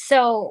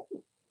 So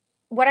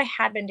what I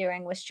had been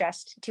doing was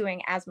just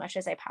doing as much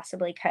as I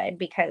possibly could,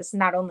 because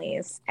not only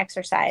is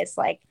exercise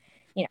like,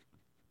 you know,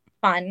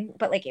 fun,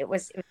 but like it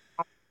was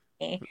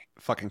me.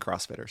 Fucking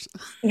CrossFitters.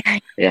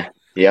 Yeah.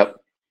 Yep.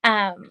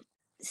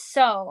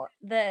 So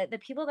the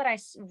people that I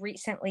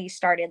recently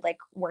started like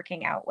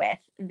working out with,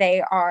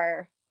 they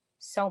are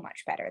so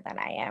much better than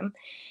I am.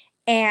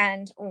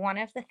 And one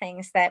of the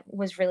things that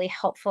was really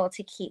helpful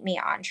to keep me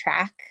on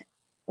track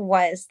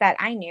was that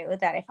I knew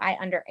that if I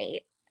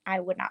underate, I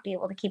would not be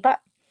able to keep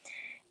up.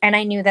 And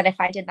I knew that if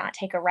I did not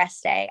take a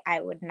rest day,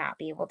 I would not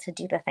be able to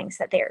do the things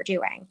that they are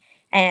doing.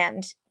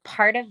 And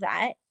part of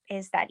that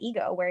is that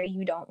ego where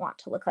you don't want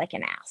to look like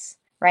an ass,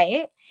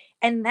 right?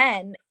 And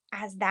then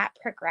as that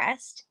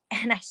progressed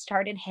and I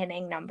started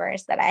hitting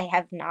numbers that I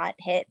have not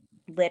hit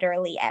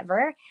literally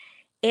ever,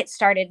 it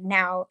started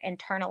now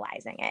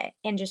internalizing it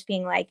and just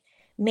being like,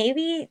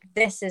 maybe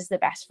this is the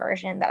best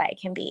version that I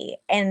can be.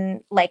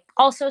 And like,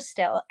 also,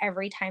 still,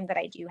 every time that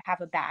I do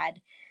have a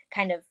bad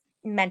kind of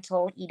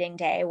mental eating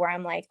day where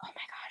I'm like, oh my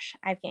gosh,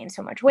 I've gained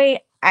so much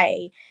weight.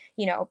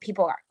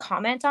 People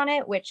comment on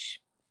it, which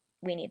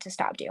we need to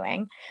stop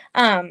doing.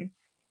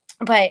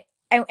 But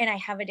I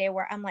have a day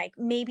where I'm like,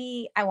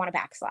 maybe I want to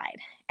backslide.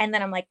 And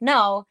then I'm like,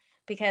 no,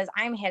 because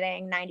I'm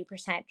hitting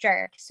 90%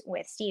 jerks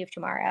with Steve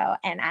tomorrow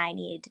and I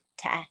need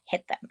to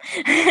hit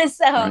them.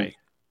 So, Right.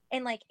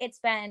 and like, it's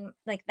been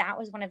like, that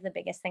was one of the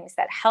biggest things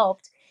that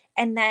helped.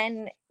 And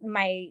then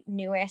my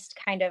newest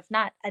kind of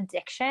not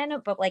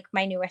addiction, but like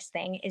my newest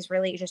thing is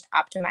really just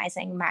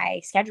optimizing my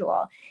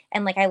schedule.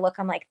 And like,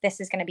 I'm like, this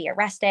is going to be a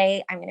rest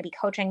day. I'm going to be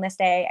coaching this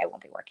day. I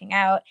won't be working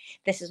out.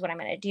 This is what I'm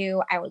going to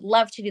do. I would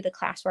love to do the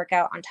class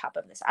workout on top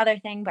of this other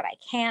thing, but I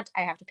can't.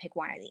 I have to pick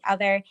one or the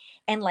other.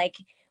 And like,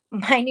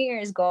 my New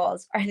Year's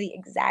goals are the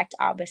exact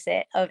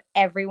opposite of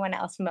everyone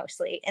else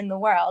mostly in the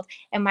world.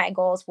 And my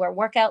goals were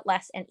work out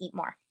less and eat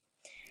more.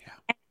 Yeah.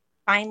 And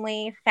I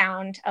finally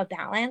found a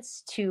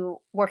balance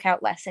to work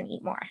out less and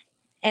eat more.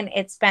 And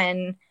it's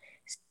been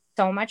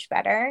so much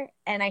better.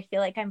 And I feel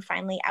like I'm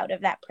finally out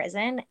of that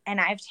prison. And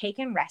I've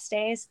taken rest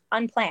days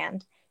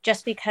unplanned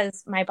just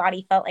because my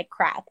body felt like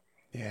crap.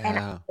 Yeah. And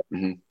I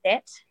would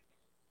sit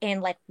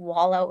and like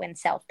wallow in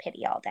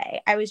self-pity all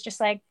day. I was just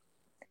like,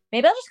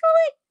 maybe I'll just go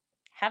like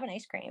have an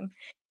ice cream.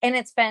 And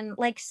it's been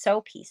like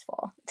so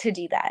peaceful to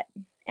do that.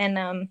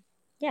 And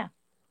yeah.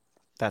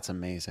 That's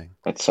amazing.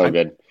 That's so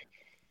good.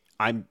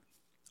 I'm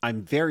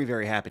very,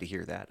 very happy to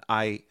hear that.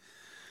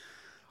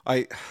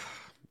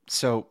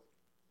 So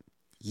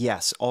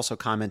yes, also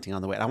commenting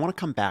on the weight. I want to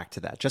come back to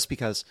that just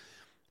because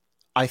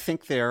I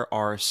think there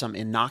are some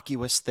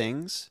innocuous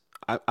things.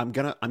 I'm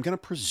gonna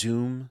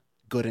presume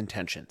good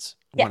intentions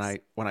Yes.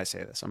 when I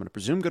say this. I'm gonna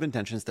presume good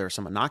intentions. There are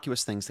some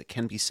innocuous things that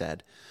can be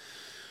said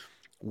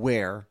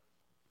where,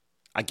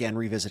 again,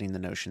 revisiting the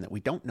notion that we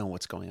don't know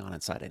what's going on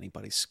inside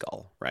anybody's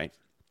skull, right?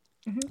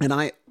 Mm-hmm.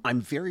 And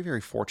I'm very, very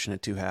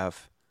fortunate to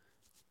have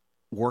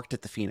worked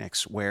at the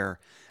Phoenix where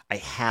I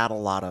had a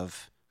lot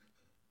of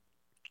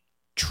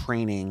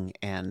training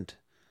and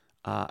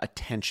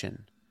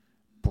attention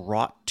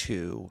brought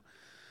to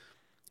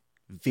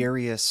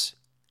various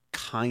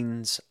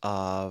kinds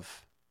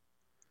of,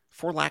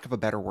 for lack of a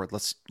better word,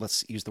 let's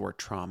use the word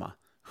trauma,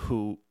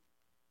 who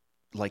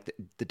like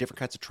the different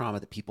kinds of trauma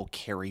that people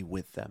carry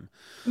with them.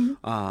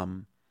 Mm-hmm.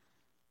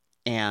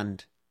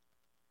 And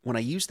when I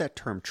use that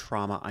term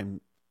trauma,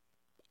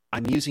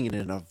 I'm using it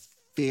in a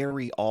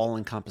very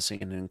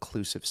all-encompassing and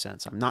inclusive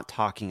sense. I'm not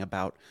talking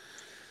about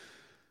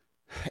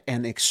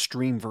an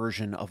extreme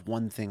version of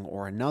one thing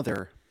or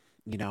another.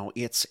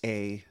 It's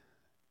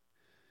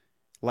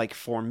like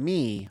for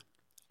me,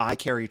 I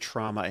carry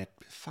trauma at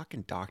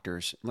fucking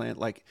doctors.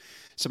 Like,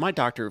 so my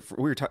doctor,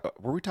 were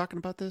we talking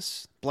about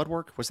this blood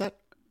work? Was that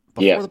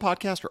before the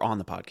podcast or on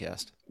the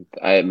podcast?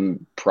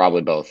 I'm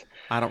probably both.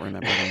 I don't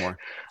remember anymore.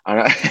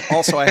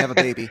 Also, I have a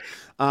baby.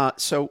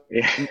 So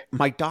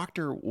my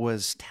doctor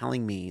was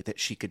telling me that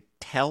she could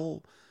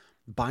tell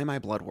by my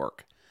blood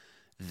work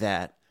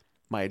that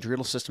my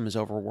adrenal system is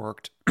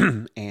overworked,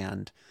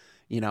 and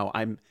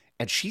and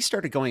she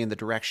started going in the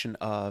direction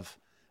of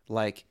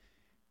like,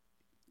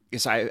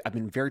 is I've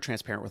been very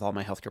transparent with all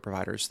my healthcare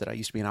providers that I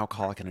used to be an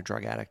alcoholic and a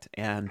drug addict,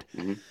 and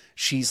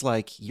she's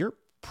like, you're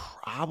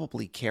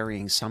probably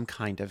carrying some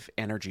kind of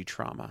energy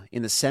trauma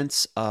in the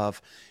sense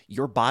of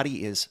your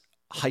body is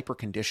hyper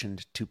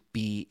conditioned to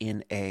be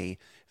in a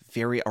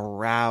very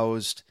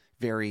aroused,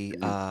 very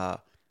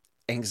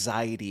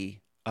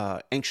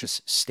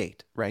anxious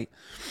state, right?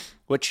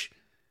 Which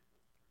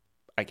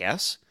I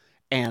guess.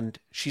 And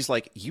she's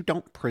like, you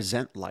don't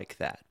present like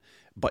that,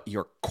 but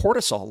your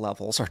cortisol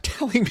levels are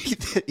telling me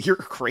that you're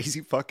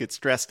crazy fucking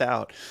stressed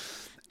out.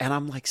 And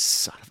I'm like,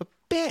 son of a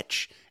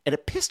bitch. And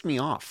it pissed me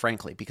off,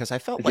 frankly, because I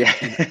felt like,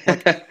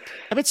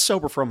 I've been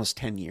sober for almost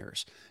 10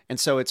 years. And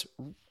so it's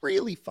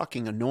really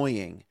fucking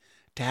annoying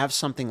to have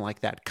something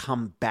like that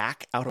come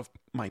back out of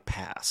my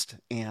past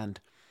and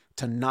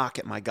to knock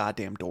at my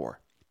goddamn door.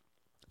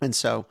 And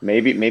so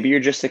maybe you're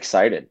just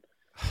excited.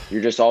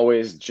 You're just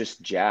always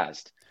just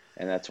jazzed.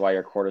 And that's why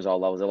your cortisol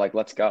levels are like,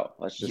 let's go.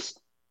 Let's just,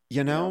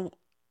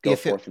 go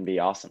forth and be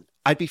awesome.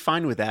 I'd be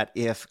fine with that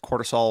if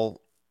cortisol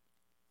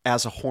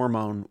as a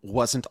hormone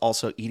wasn't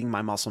also eating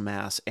my muscle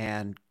mass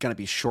and going to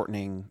be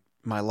shortening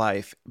my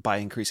life by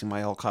increasing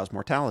my all-cause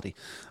mortality.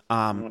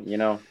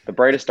 The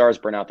brightest stars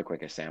burn out the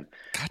quickest, Sam.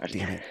 God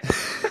damn it.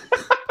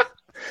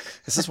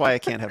 This is why I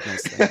can't have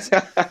nice things.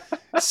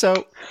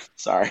 So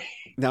sorry.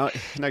 No,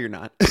 you're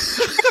not.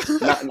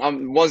 I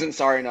wasn't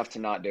sorry enough to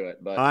not do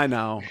it, but I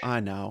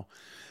know.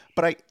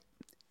 But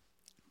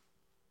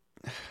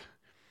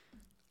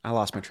I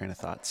lost my train of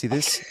thought. See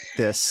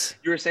this.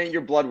 You were saying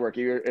your blood work.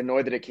 You're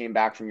annoyed that it came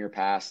back from your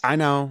past. I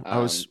know. And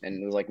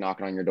it was like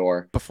knocking on your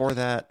door. Before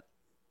that,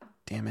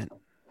 damn it.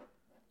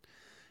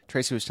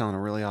 Tracy was telling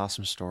a really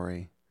awesome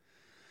story.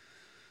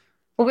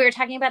 Well, we were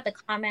talking about the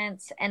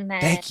comments and then.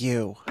 Thank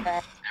you.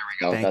 There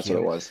we go. That's what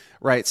it was.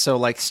 Right. So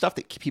like stuff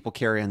that people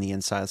carry on the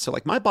inside. So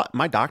like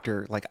my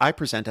doctor, like I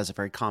present as a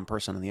very calm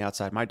person on the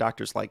outside. My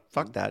doctor's like,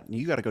 fuck that.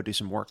 You got to go do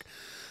some work.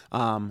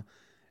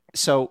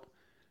 So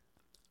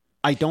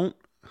I don't,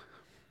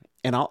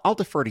 and I'll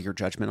defer to your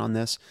judgment on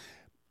this.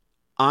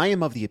 I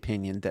am of the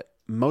opinion that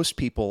most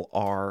people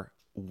are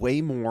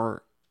way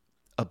more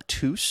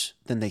obtuse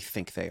than they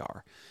think they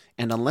are.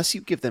 And unless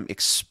you give them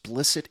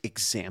explicit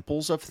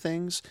examples of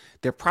things,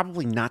 they're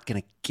probably not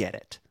going to get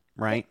it,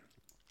 right?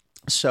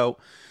 So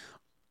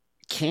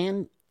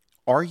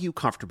are you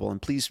comfortable,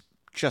 and please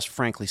just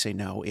frankly say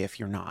no if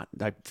you're not.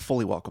 I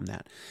fully welcome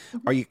that.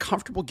 Mm-hmm. Are you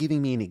comfortable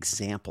giving me an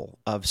example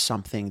of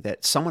something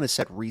that someone has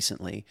said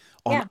recently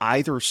on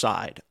either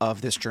side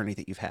of this journey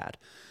that you've had?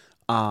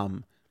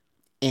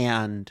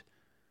 And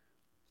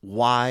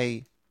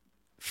why,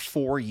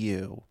 for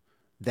you,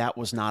 that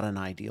was not an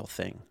ideal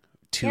thing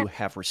to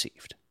have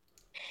received?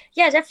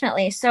 Yeah,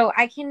 definitely. So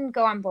I can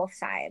go on both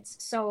sides.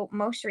 So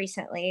most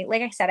recently,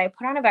 like I said, I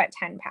put on about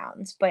 10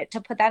 pounds, but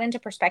to put that into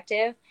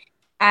perspective,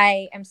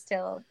 I am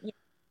still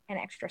an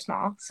extra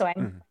small. So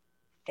I'm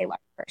a large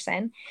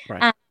person.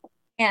 Right.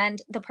 And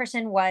the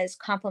person was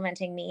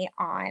complimenting me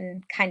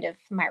on kind of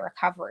my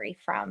recovery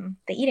from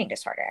the eating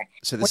disorder.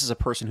 So this is a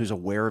person who's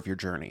aware of your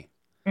journey.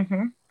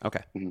 Mm-hmm.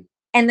 Okay. Mm-hmm.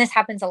 And this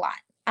happens a lot.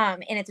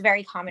 And it's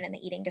very common in the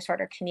eating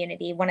disorder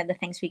community. One of the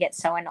things we get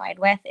so annoyed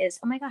with is,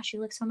 oh my gosh,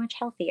 you look so much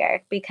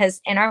healthier,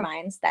 because in our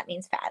minds, that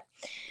means fat.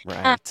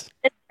 Right.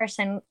 This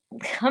person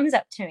comes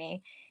up to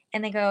me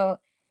and they go,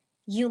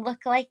 you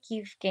look like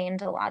you've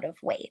gained a lot of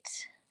weight.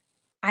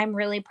 I'm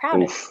really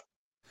proud of you.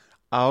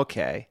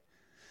 Okay.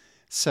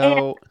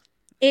 So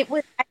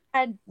I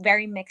had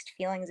very mixed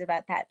feelings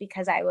about that,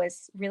 because I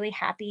was really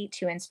happy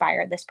to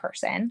inspire this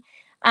person.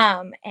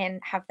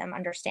 And have them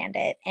understand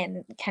it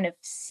and kind of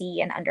see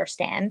and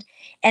understand.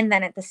 And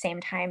then at the same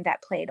time,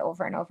 that played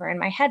over and over in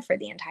my head for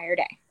the entire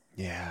day.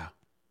 Yeah.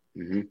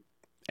 Mm-hmm.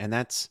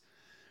 And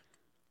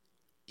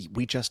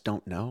we just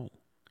don't know.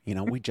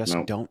 We just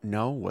don't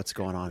know what's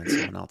going on in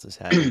someone else's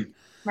head.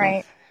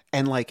 Right.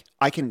 And like,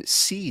 I can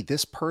see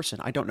this person.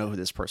 I don't know who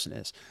this person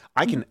is.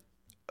 I can,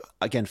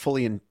 again,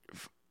 fully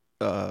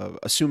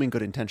assuming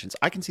good intentions,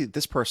 I can see that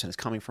this person is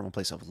coming from a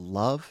place of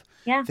love.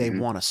 Yeah. They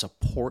want to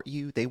support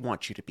you. They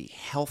want you to be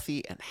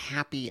healthy and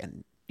happy,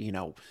 and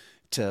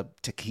to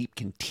keep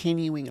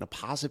continuing in a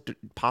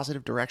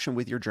positive direction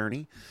with your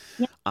journey.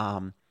 Yeah.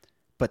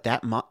 But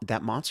that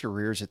monster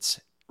rears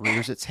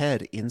its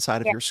head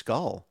inside of your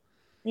skull.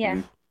 Yeah.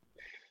 Mm-hmm.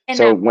 And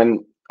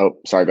so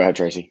sorry, go ahead,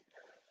 Tracy.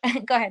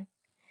 Go ahead.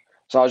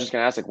 So I was just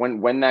gonna ask, like,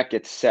 when that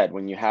gets said,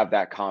 when you have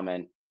that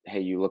comment, hey,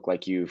 you look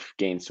like you've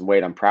gained some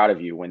weight, I'm proud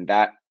of you. When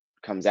that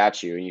comes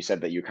at you, and you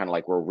said that you kind of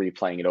like were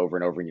replaying it over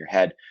and over in your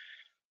head,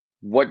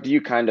 what do you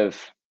kind of,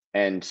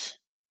 and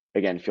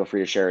again, feel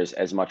free to share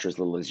as much or as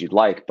little as you'd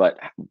like, but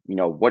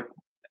what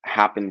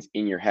happens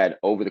in your head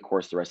over the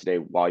course of the rest of the day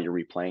while you're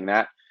replaying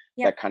that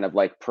kind of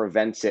like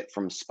prevents it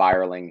from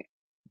spiraling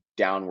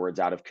downwards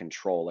out of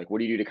control? Like, what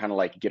do you do to kind of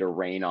like get a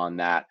rein on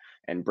that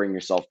and bring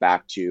yourself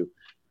back to,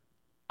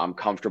 I'm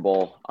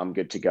comfortable, I'm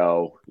good to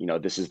go,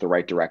 this is the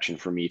right direction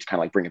for me, to kind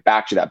of like bring it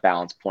back to that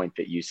balance point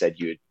that you said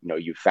you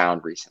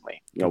found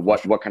recently?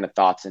 What kind of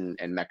thoughts and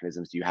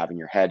mechanisms do you have in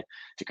your head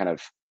to kind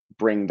of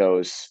bring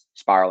those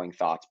spiraling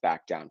thoughts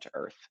back down to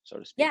earth, so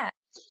to speak? Yeah.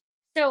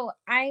 So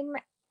I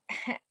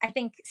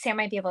think Sam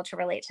might be able to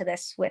relate to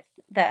this with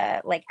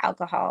the like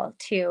alcohol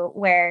too,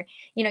 where,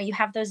 you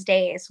have those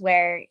days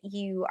where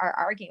you are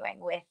arguing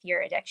with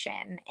your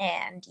addiction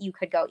and you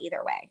could go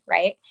either way.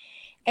 Right.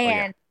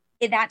 And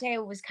that day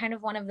was kind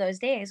of one of those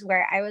days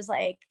where I was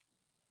like,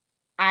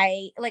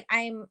 I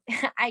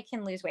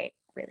can lose weight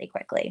really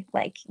quickly.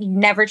 Like, you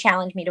never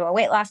challenge me to a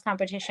weight loss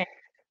competition,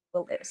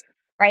 we'll lose.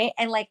 Right.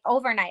 And like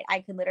overnight, I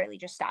could literally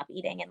just stop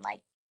eating and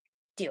like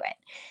do it.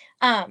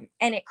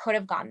 And it could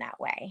have gone that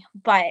way.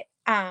 But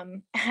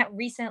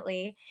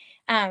recently,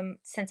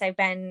 since I've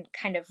been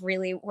kind of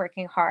really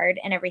working hard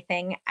and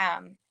everything,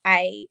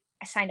 I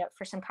signed up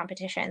for some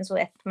competitions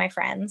with my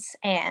friends.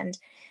 And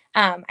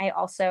I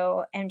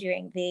also am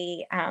doing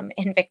the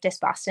Invictus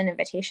Boston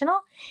Invitational.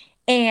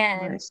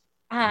 And Nice.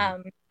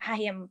 I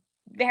am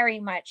very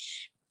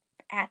much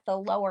at the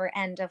lower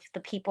end of the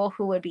people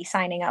who would be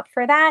signing up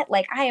for that.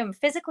 Like, I am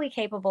physically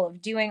capable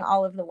of doing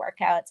all of the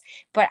workouts,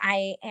 but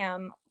I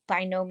am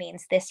by no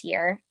means this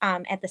year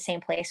at the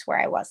same place where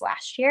I was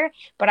last year.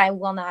 But I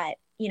will not,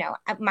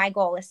 my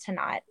goal is to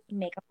not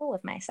make a fool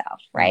of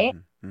myself. Right.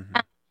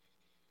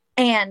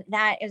 And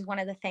that is one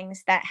of the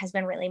things that has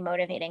been really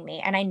motivating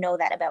me. And I know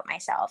that about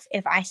myself.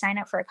 If I sign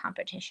up for a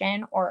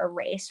competition or a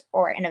race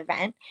or an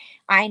event,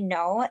 I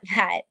know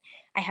that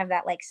I have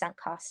that like sunk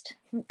cost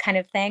kind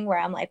of thing where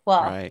I'm like,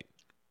 well, right.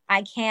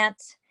 I can't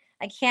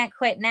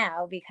quit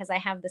now because I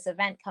have this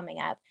event coming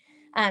up.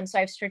 So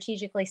I've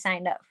strategically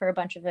signed up for a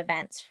bunch of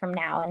events from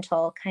now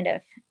until kind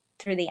of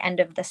through the end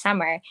of the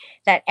summer,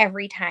 that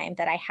every time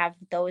that I have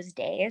those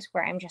days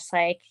where I'm just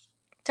like,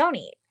 don't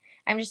eat.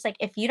 I'm just like,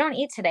 if you don't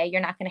eat today,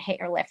 you're not going to hit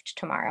your lift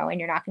tomorrow, and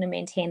you're not going to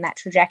maintain that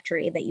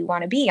trajectory that you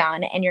want to be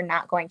on, and you're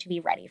not going to be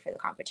ready for the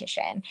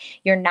competition.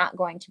 You're not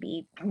going to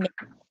be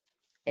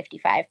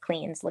 55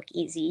 cleans look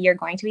easy. You're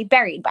going to be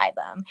buried by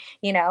them,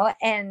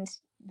 and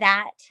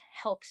that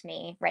helps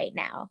me right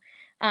now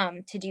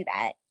to do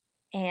that.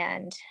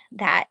 And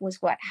that was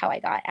how I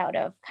got out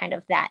of kind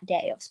of that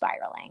day of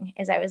spiraling,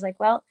 is I was like,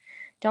 well,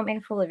 don't make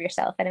a fool of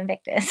yourself at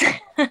Invictus.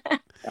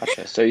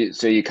 Gotcha. So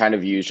you kind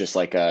of use just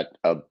like a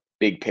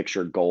big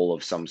picture goal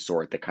of some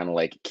sort that kind of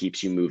like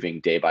keeps you moving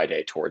day by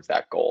day towards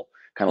that goal,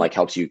 kind of like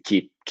helps you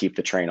keep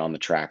the train on the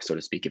track, so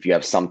to speak, if you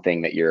have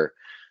something that you're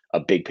a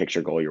big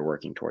picture goal you're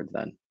working towards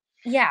then.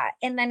 Yeah.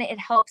 And then it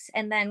helps.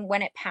 And then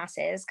when it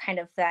passes, kind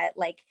of that,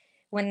 like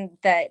when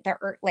the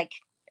like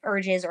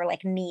urges or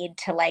like need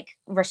to like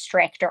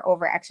restrict or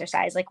over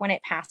exercise, like when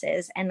it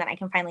passes and then I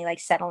can finally like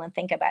settle and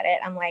think about it,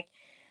 I'm like,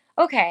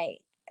 okay,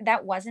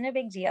 that wasn't a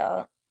big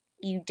deal.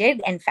 You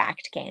did in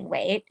fact gain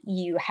weight.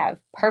 You have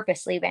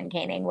purposely been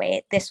gaining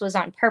weight. This was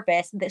on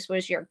purpose. This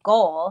was your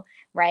goal,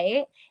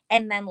 right?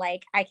 And then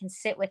like I can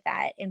sit with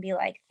that and be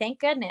like, thank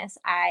goodness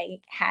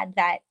I had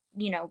that,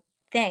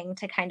 thing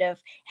to kind of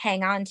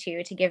hang on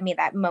to give me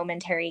that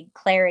momentary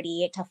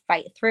clarity to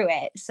fight through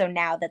it. So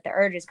now that the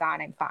urge is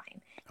gone, I'm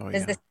fine.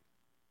 Does this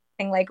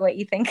thing like what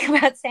you think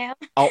about, Sam?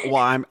 Oh,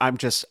 well,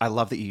 I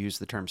love that you use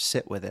the term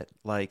sit with it.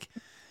 Like,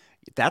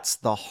 that's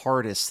the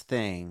hardest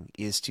thing,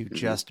 is to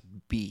just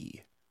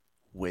be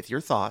with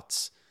your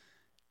thoughts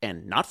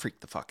and not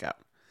freak the fuck out.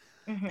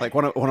 Like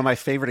one of my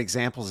favorite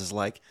examples is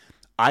like,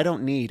 I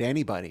don't need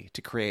anybody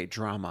to create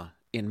drama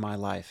in my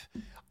life.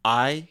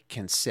 I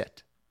can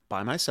sit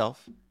by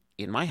myself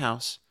in my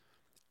house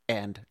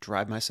and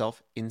drive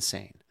myself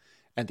insane.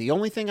 And the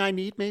only thing I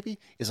need maybe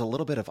is a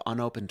little bit of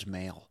unopened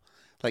mail.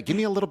 Like, give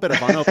me a little bit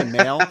of unopened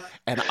mail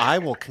and I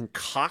will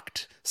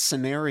concoct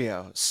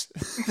scenarios,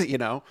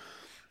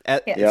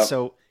 Yep.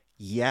 So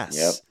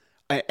yes.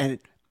 Yep. And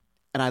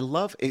I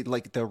love it,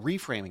 like the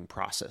reframing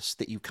process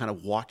that you kind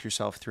of walk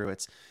yourself through.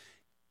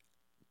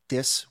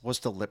 This was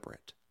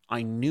deliberate.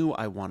 I knew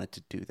I wanted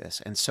to do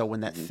this. And so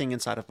when that thing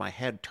inside of my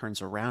head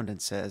turns around and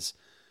says,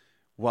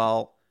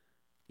 well,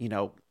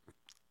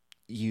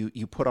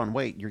 you put on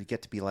weight, you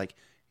get to be like,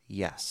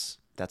 yes,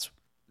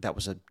 that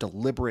was a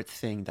deliberate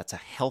thing. That's a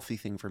healthy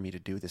thing for me to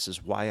do. This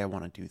is why I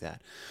want to do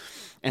that.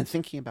 And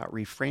thinking about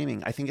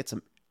reframing, I think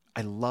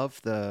I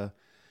love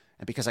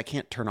and because I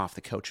can't turn off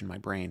the coach in my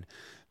brain,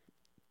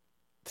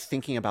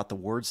 thinking about the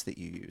words that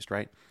you used,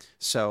 right?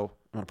 So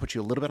I'm going to put you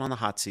a little bit on the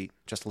hot seat,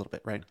 just a little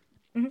bit, right?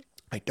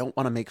 I don't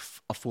want to make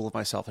a fool of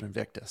myself at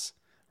Invictus,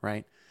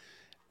 right?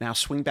 Now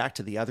swing back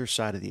to the other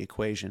side of the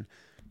equation.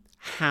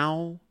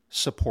 How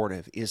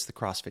supportive is the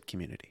CrossFit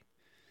community?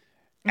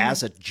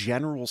 As a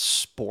general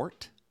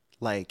sport,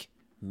 like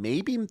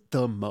maybe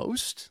the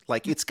most,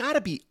 like it's got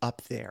to be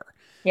up there,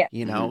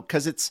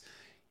 because it's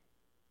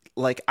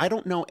like, I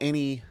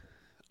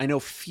know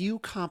few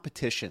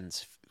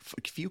competitions,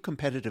 few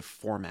competitive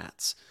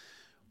formats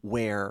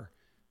where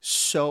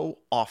so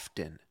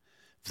often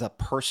the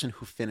person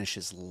who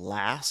finishes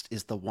last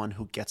is the one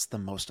who gets the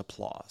most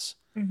applause,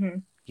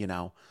 and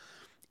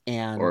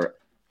or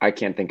I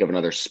can't think of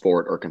another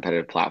sport or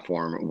competitive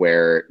platform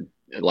where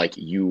like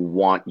you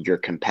want your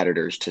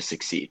competitors to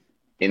succeed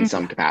in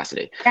some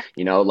capacity.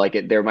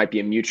 Like there might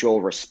be a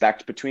mutual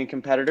respect between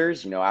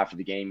competitors. After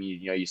the game,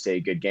 you say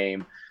good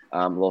game,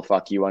 a little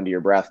fuck you under your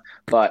breath.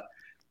 But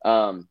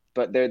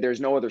there's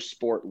no other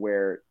sport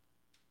where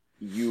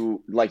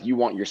you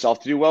want yourself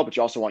to do well, but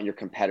you also want your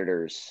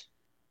competitors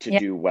to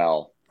do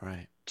well,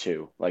 right?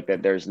 Too. Like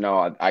that.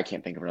 I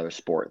can't think of another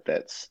sport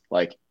that's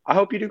like, I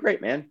hope you do great,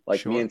 man.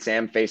 Like me and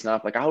Sam facing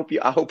off. Like I hope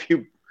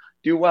you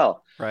do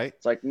well. Right.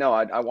 It's like, no,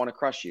 I want to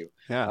crush you.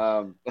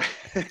 Yeah.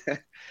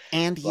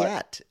 And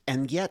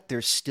yet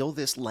there's still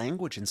this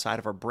language inside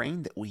of our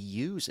brain that we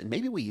use, and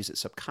maybe we use it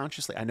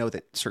subconsciously. I know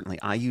that certainly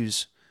I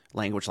use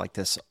language like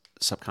this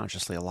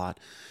subconsciously a lot.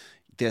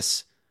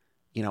 This,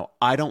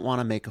 I don't want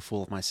to make a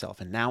fool of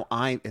myself. And now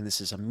and this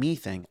is a me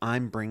thing,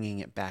 I'm bringing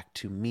it back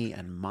to me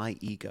and my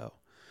ego.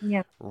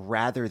 Yeah.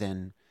 Rather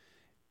than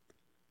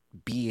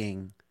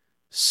being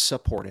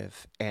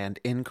supportive and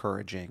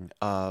encouraging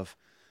of,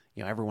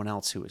 everyone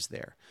else who is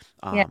there.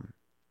 Yeah.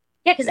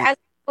 Because as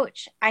a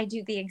coach, I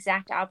do the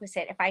exact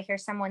opposite. If I hear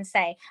someone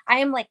say,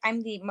 I'm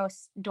the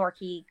most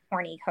dorky,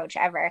 corny coach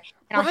ever.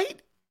 And I'll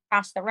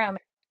across the room,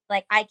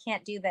 like, I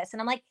can't do this.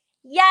 And I'm like,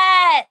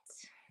 yet.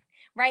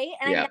 Right.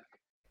 And yeah.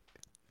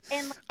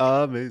 and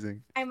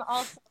amazing. I'm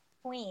also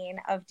queen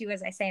of do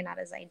as I say, not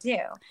as I do.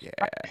 Yeah.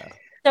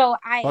 So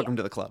Welcome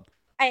to the club.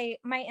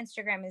 my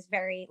Instagram is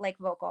very like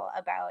vocal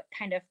about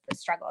kind of the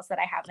struggles that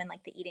I have in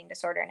like the eating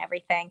disorder and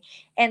everything.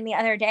 And the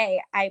other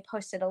day I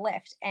posted a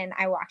lift and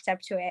I walked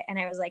up to it and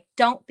I was like,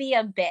 don't be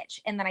a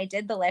bitch. And then I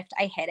did the lift.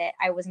 I hit it.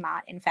 I was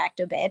not, in fact,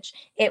 a bitch.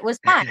 It was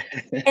fun.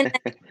 And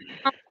then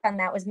and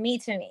that was me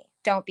to me.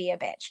 Don't be a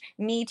bitch.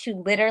 Me to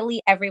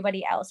literally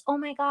everybody else. Oh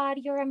my God,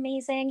 you're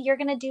amazing. You're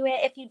going to do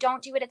it. If you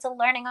don't do it, it's a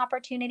learning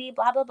opportunity,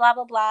 blah, blah, blah,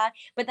 blah, blah.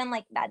 But then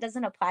like that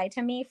doesn't apply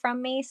to me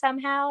from me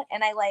somehow.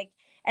 And I like,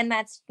 and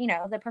that's,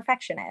 the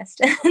perfectionist,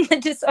 the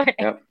disorder.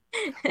 Yep.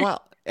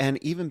 Well,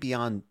 and even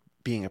beyond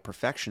being a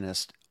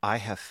perfectionist, I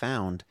have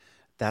found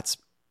that's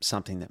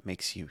something that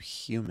makes you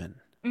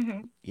human.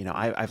 Mm-hmm.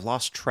 I've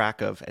lost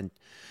track of, and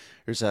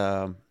there's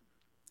a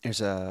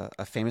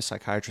famous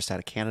psychiatrist out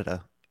of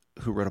Canada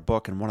who wrote a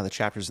book, and one of the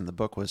chapters in the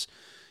book was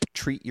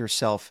treat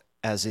yourself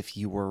as if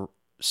you were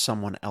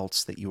someone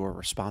else that you are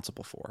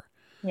responsible for.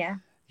 Yeah.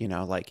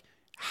 Like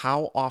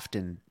how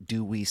often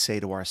do we say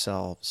to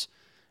ourselves,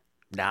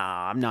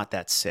 nah, I'm not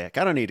that sick.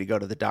 I don't need to go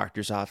to the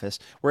doctor's office.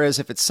 Whereas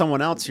if it's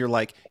someone else, you're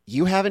like,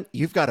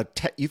 you've got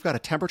a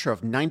temperature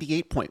of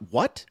 98 point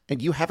what?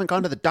 And you haven't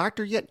gone to the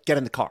doctor yet? Get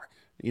in the car,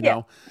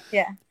 Yeah.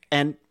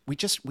 And we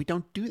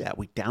don't do that.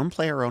 We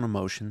downplay our own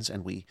emotions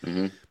and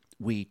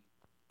we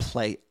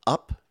play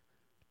up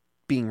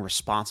being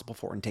responsible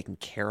for and taking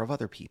care of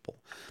other people.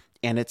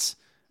 And that's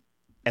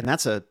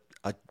a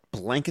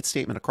blanket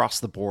statement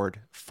across the board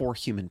for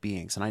human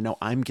beings. And I know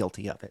I'm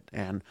guilty of it.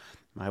 And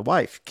my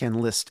wife can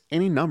list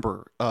any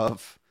number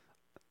of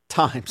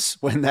times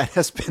when that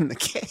has been the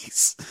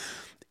case.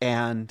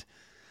 And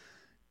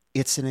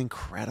it's an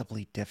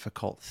incredibly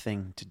difficult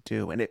thing to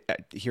do. And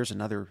here's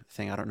another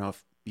thing. I don't know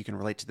if you can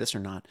relate to this or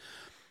not.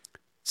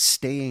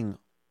 Staying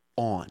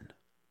on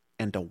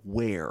and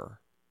aware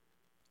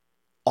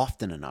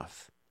often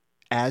enough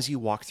as you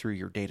walk through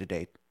your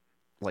day-to-day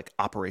like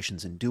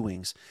operations and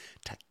doings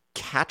to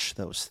catch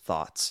those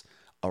thoughts,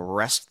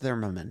 arrest their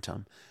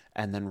momentum,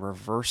 and then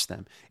reverse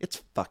them.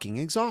 It's fucking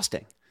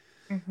exhausting.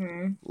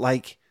 Mm-hmm.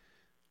 Like,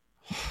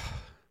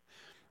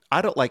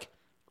 I don't like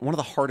one of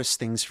the hardest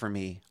things for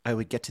me. I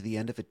would get to the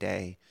end of a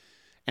day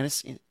and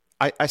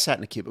I sat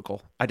in a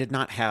cubicle. I did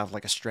not have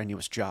like a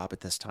strenuous job at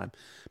this time,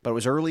 but it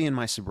was early in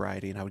my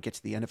sobriety and I would get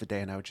to the end of a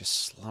day and I would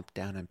just slump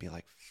down and be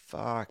like,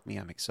 fuck me,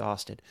 I'm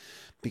exhausted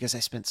because I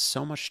spent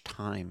so much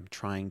time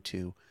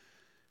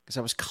because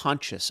I was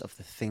conscious of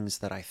the things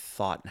that I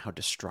thought and how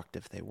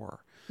destructive they were.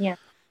 Yeah.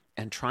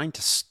 And trying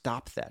to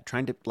stop that,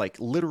 trying to like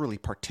literally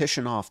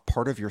partition off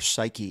part of your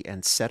psyche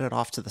and set it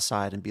off to the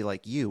side and be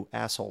like, you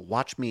asshole,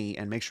 watch me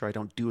and make sure I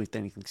don't do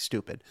anything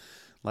stupid.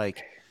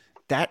 Like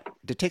that,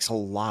 it takes a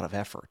lot of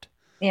effort.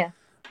 Yeah.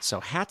 So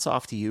hats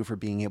off to you for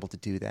being able to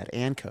do that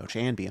and coach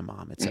and be a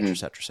mom, et cetera, et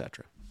cetera, et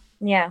cetera.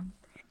 Yeah.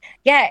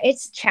 Yeah.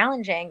 It's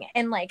challenging.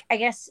 And like, I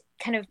guess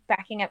kind of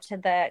backing up to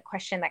the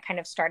question that kind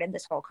of started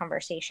this whole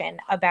conversation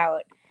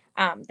about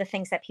the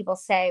things that people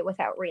say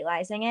without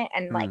realizing it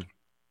and like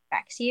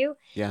affects you.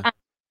 Yeah. In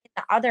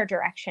the other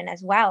direction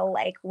as well,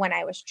 like when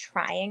I was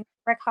trying to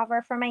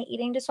recover from my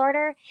eating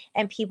disorder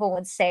and people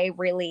would say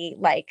really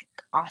like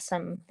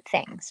awesome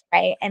things,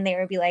 right? And they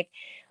would be like,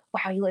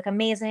 wow, you look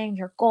amazing,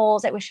 your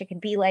goals, I wish I could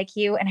be like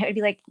you. And I would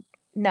be like,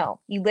 no,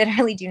 you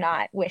literally do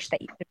not wish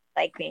that you could be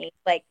like me.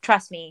 Like,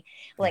 trust me,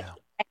 like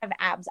I have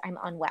abs, I'm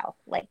unwell.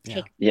 Like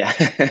take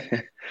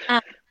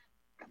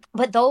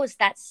but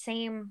that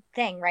same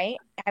thing, right?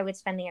 I would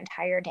spend the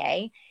entire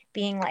day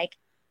being like,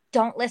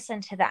 don't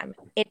listen to them.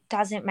 It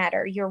doesn't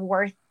matter. Your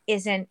worth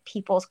isn't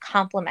people's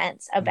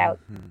compliments about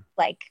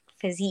like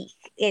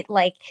physique. It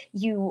like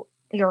your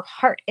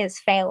heart is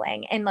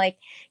failing. And like,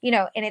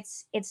 and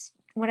it's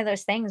one of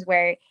those things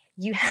where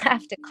you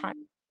have to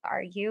constantly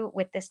argue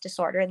with this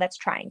disorder that's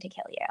trying to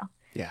kill you.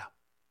 Yeah.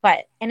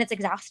 And it's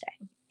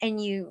exhausting. And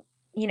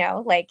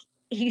like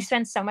you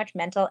spend so much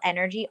mental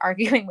energy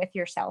arguing with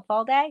yourself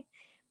all day,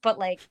 but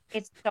like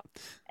it's so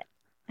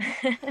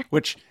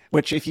which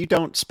if you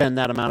don't spend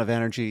that amount of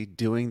energy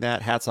doing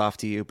that, hats off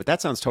to you. But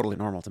that sounds totally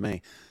normal to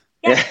me.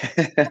 Yeah.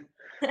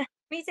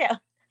 Me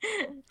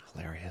too.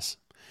 Hilarious.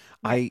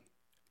 Yeah.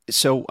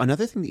 So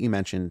another thing that you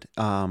mentioned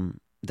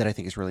that I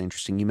think is really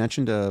interesting, you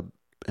mentioned an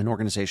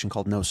organization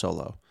called No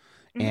Solo.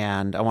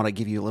 And I want to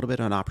give you a little bit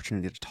of an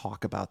opportunity to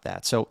talk about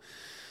that. So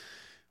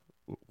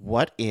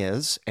what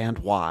is and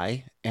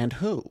why and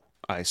who,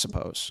 I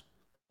suppose?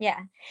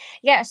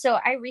 Yeah. So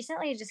I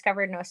recently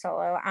discovered No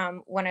Solo.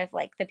 One of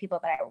like the people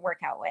that I work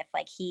out with,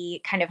 like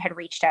he kind of had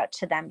reached out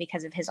to them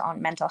because of his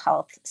own mental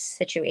health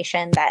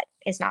situation. That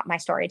is not my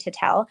story to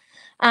tell.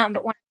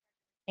 But when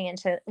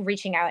into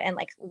reaching out and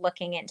like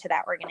looking into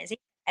that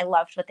organization, I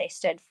loved what they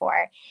stood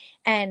for.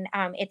 And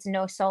it's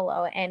No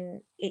Solo.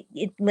 And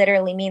it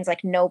literally means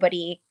like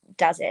nobody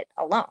does it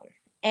alone.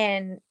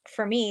 And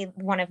for me,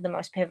 one of the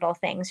most pivotal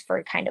things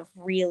for kind of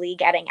really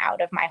getting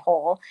out of my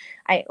hole,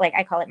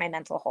 I call it my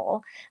mental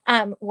hole,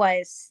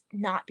 was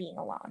not being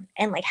alone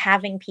and like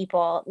having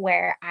people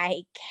where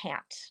I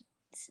can't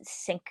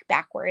sink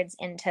backwards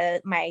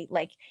into my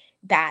like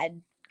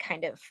bad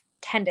kind of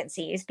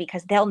tendencies,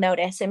 because they'll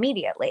notice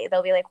immediately.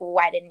 They'll be like, well,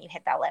 why didn't you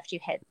hit that lift? You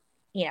hit,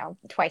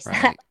 twice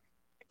that.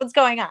 What's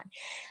going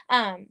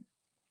on?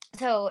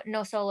 So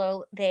No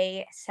Solo,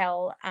 they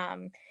sell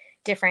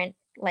different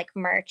like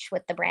merch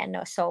with the brand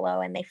No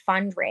Solo, and they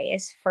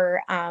fundraise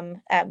for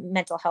a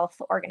mental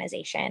health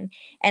organization,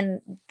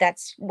 and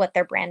that's what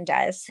their brand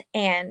does.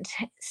 And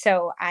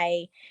so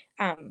I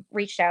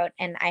reached out,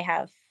 and I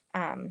have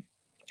I'm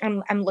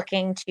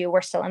looking to,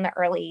 we're still in the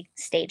early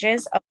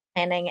stages of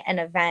planning an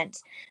event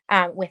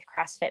with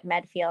CrossFit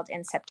Medfield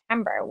in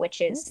September,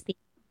 which is the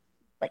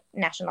like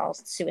National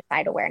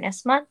Suicide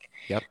Awareness Month.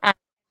 Yep.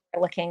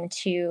 We're looking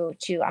to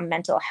a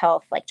mental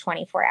health like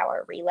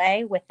 24-hour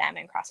relay with them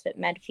in CrossFit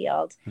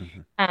Medfield,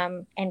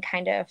 and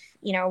kind of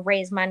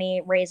raise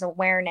money, raise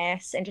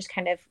awareness, and just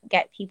kind of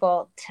get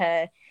people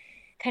to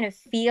kind of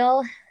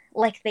feel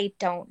like they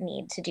don't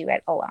need to do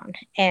it alone.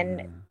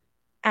 And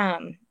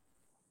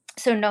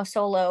so No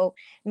Solo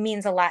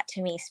means a lot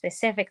to me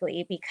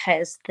specifically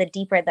because the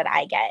deeper that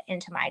I get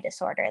into my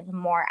disorder, the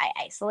more I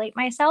isolate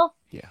myself.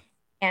 Yeah.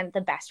 And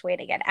the best way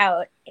to get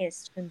out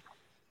is to be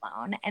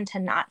alone and to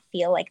not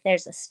feel like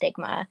there's a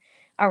stigma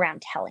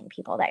around telling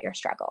people that you're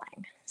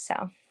struggling.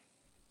 So,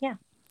 yeah.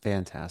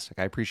 Fantastic.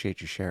 I appreciate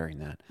you sharing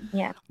that.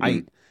 Yeah.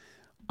 I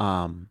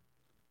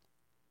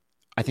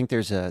think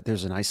there's an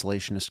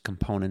isolationist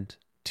component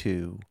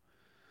to,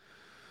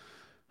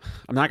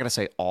 I'm not going to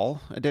say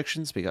all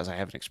addictions because I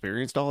haven't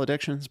experienced all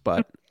addictions,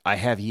 but I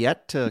have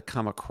yet to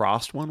come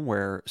across one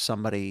where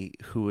somebody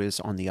who is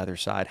on the other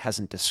side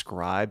hasn't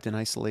described an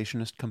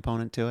isolationist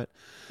component to it.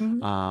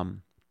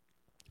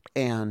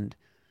 And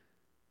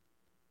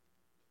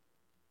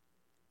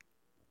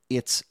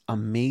it's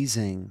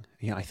amazing.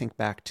 I think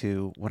back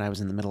to when I was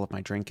in the middle of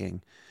my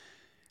drinking,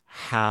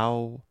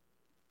 how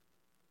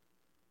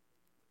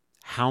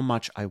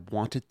much I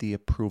wanted the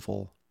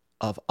approval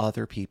of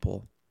other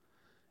people,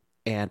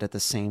 and at the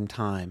same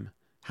time,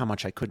 how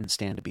much I couldn't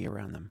stand to be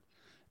around them.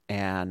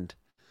 And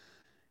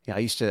I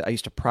used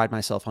to pride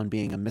myself on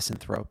being a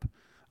misanthrope,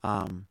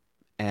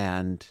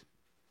 and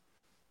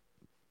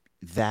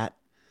that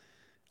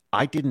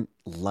I didn't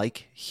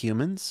like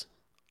humans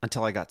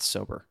until I got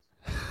sober.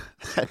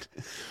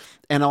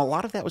 And a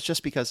lot of that was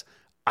just because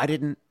I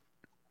didn't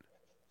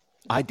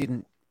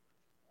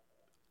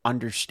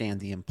understand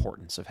the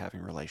importance of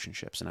having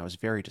relationships, and I was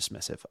very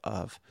dismissive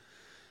of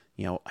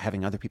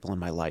having other people in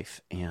my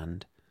life,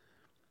 and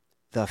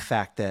the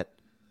fact that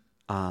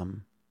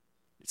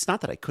it's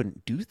not that I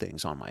couldn't do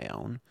things on my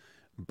own,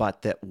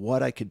 but that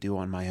what I could do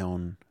on my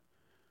own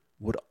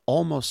would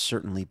almost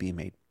certainly be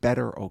made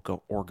better or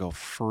go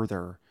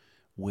further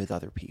with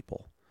other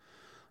people.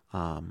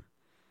 And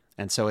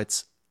so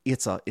it's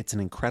an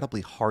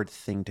incredibly hard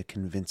thing to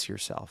convince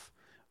yourself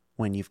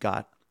when you've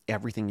got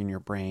everything in your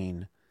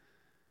brain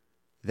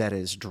that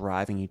is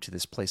driving you to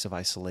this place of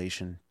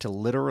isolation, to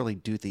literally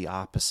do the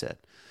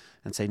opposite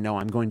and say, no,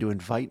 I'm going to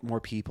invite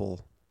more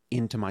people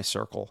into my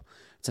circle.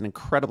 It's an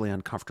incredibly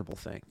uncomfortable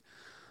thing.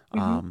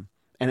 And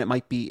it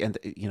might be, and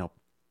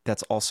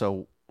that's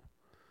also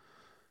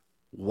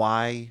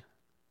why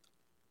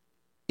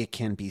it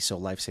can be so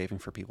life-saving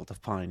for people to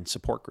find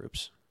support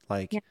groups.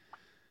 Like,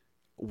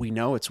 we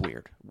know it's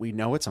weird. We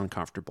know it's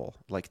uncomfortable.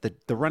 Like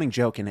the running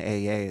joke in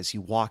AA is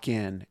you walk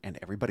in and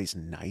everybody's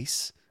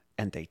nice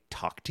and they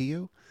talk to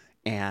you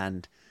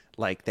and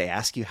like they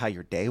ask you how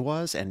your day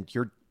was, and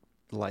you're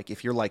like,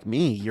 if you're like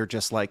me, you're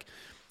just like,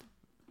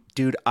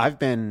 dude, I've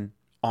been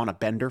on a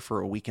bender for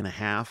a week and a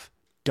half.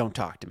 Don't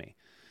talk to me.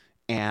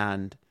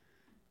 And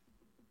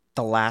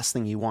the last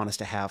thing you want is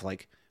to have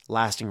like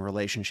lasting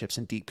relationships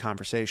and deep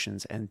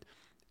conversations, and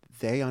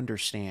they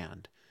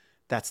understand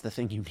that's the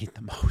thing you need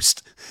the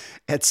most.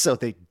 And so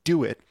they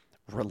do it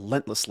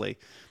relentlessly.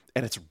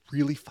 And it's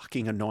really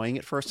fucking annoying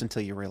at first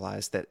until you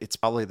realize that it's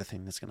probably the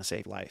thing that's going to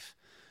save life,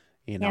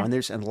 and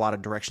there's a lot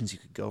of directions you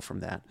could go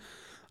from that.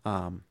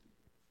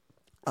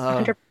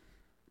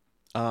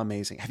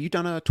 Amazing. Have you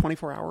done a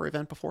 24-hour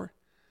event before?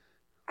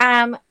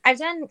 I've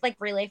done like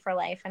Relay for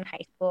Life in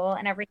high school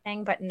and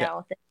everything, but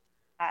no,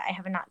 I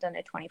have not done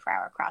a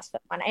 24-hour CrossFit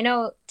one. I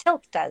know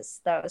Tilt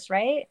does those,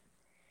 right?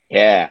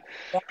 Yeah.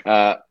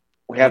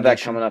 We have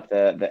that coming up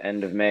the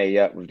end of May.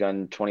 Yeah, we've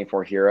done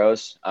 24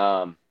 heroes.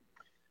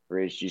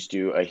 We just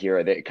do a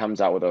hero that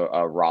comes out with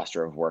a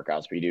roster of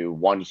workouts. We do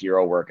one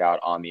hero workout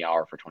on the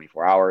hour for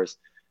 24 hours.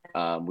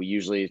 We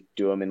usually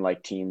do them in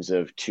like teams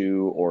of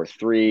 2 or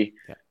 3.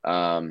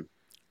 And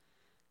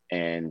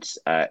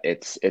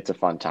it's a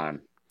fun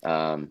time.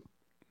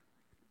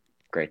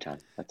 Great time.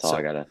 That's all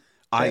I got to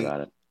say about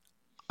it.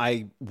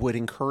 I would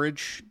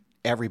encourage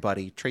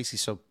everybody, Tracy,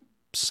 so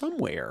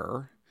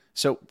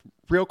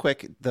real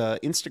quick, the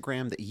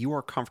Instagram that you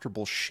are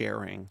comfortable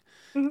sharing,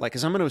 like,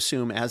 because I'm going to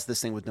assume as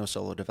this thing with No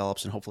Solo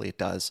develops, and hopefully it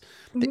does,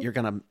 that you're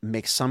going to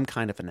make some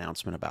kind of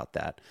announcement about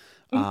that.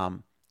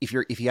 If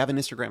you have an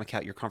Instagram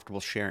account you're comfortable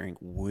sharing,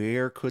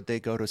 where could they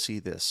go to see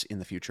this in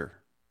the future?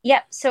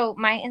 Yep. So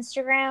my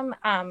Instagram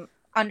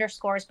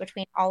underscores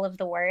between all of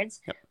the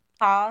words,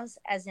 pause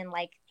as in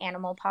like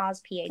animal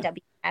pause,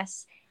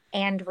 PAWS,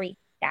 and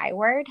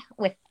skyward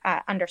with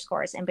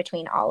underscores in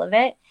between all of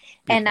it.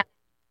 Beautiful. And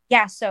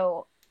yeah,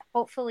 so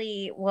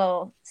hopefully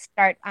we'll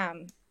start.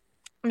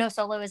 No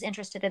Solo is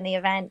interested in the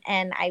event,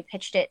 and I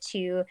pitched it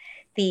to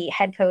the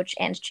head coach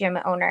and gym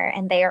owner,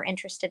 and they are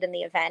interested in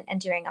the event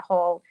and doing a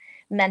whole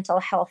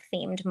mental health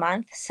themed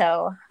month.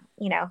 So,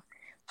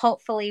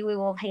 hopefully we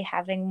will be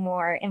having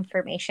more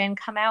information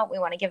come out. We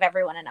want to give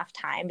everyone enough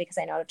time because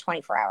I know a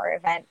 24-hour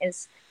event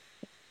is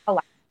a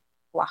lot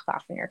to block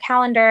off in your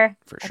calendar.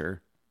 For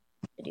sure.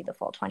 To do the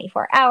full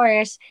 24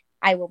 hours.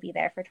 I will be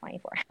there for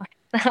 24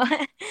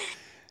 hours.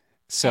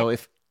 So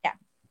if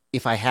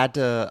I had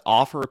to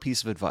offer a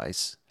piece of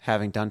advice,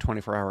 having done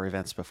 24-hour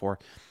events before,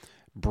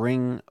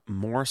 bring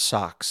more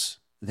socks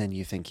than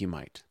you think you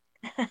might.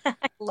 I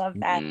love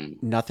that.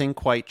 Nothing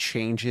quite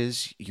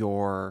changes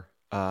your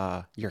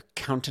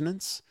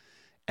countenance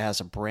as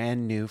a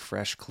brand new,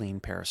 fresh, clean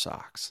pair of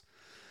socks.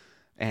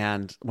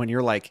 And when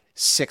you're like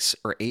 6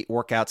 or 8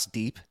 workouts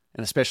deep,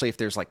 and especially if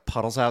there's like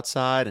puddles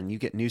outside and you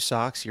get new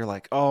socks, you're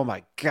like, oh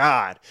my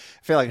God,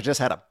 I feel like I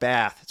just had a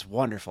bath. It's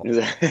wonderful.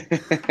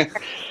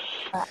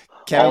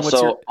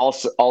 Kevin,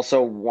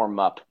 also warm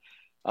up.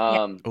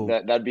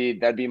 That'd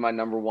be my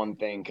number one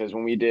thing. Cause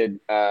when we did,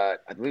 I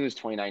believe it was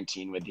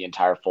 2019 with the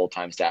entire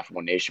full-time staff of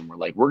One Nation, we're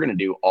like, we're going to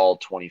do all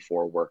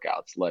 24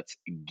 workouts. Let's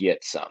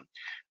get some.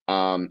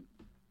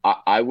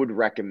 I would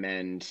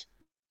recommend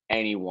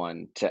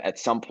anyone to, at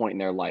some point in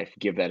their life,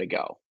 give that a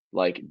go.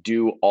 Like,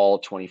 do all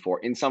 24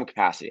 in some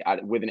capacity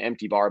with an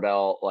empty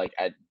barbell. Like,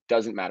 it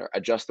doesn't matter.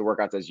 Adjust the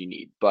workouts as you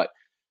need, but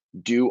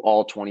do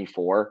all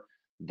 24.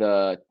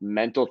 The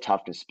mental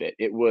toughness bit,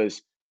 it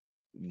was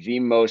the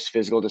most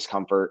physical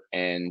discomfort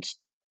and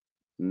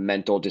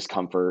mental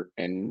discomfort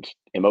and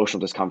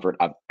emotional discomfort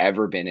I've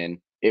ever been in.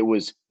 It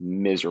was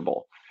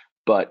miserable,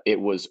 but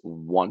it was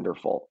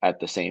wonderful at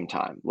the same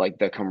time. Like,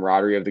 the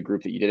camaraderie of the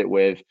group that you did it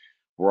with,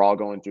 we're all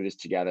going through this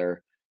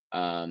together.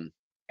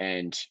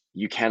 And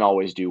you can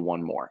always do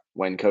one more.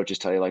 When coaches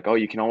tell you like, oh,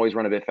 you can always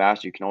run a bit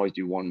faster, you can always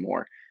do one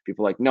more.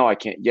 People are like, no, I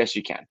can't. Yes,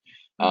 you can.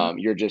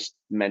 You're just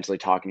mentally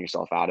talking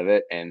yourself out of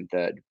it. And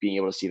being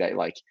able to see that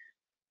like,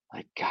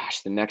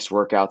 gosh, the next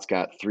workout's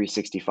got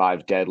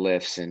 365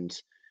 deadlifts and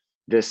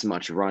this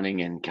much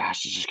running, and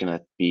gosh, it's just going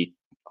to be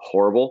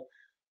horrible,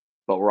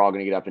 but we're all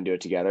going to get up and do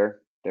it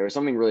together. There was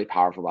something really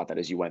powerful about that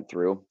as you went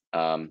through.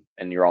 And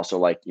you're also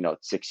like,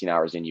 16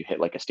 hours in, you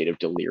hit like a state of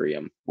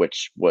delirium,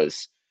 which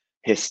was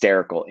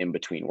hysterical in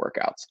between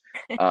workouts.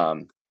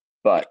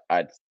 But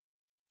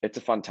it's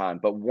a fun time,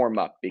 but warm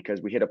up,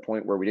 because we hit a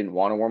point where we didn't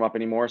want to warm up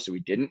anymore. So we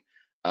didn't.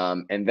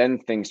 And then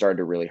things started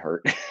to really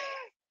hurt.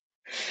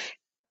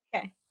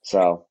 Okay.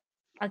 So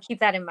I'll keep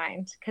that in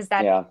mind, because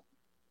that's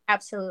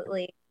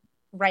absolutely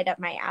right up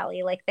my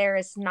alley. Like, there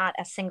is not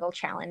a single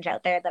challenge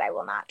out there that I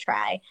will not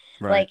try.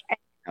 Right.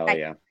 Like,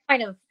 I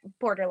kind of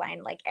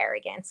borderline like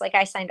arrogance. Like,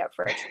 I signed up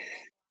for it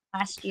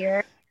last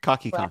year.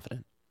 Cocky,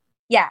 confident.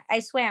 Yeah, I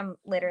swam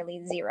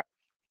literally 0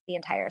 the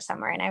entire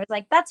summer, and I was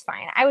like, that's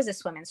fine. I was a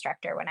swim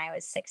instructor when I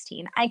was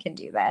 16. I can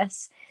do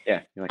this.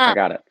 Yeah, you're like, I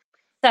got it.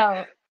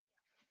 So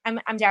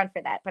I'm down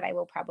for that, but I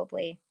will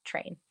probably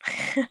train.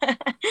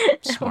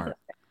 Smart.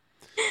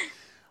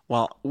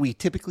 Well, we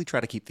typically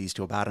try to keep these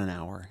to about an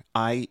hour.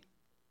 I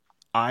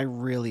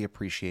really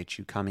appreciate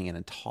you coming in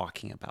and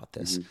talking about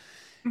this.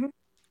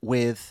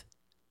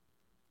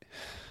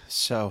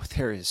 So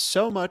there is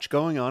so much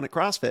going on at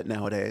CrossFit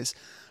nowadays.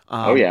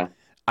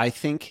 I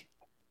think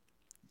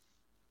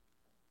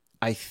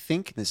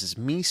this is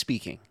me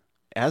speaking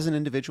as an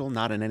individual,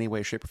 not in any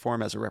way, shape, or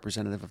form as a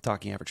representative of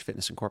Talking Average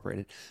Fitness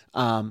Incorporated.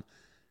 I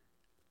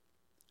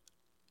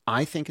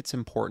think it's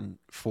important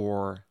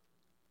for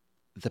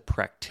the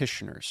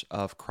practitioners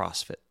of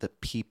CrossFit, the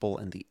people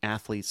and the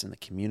athletes and the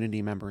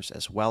community members,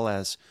 as well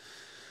as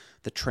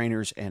the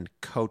trainers and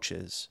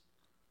coaches,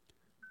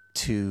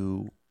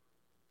 to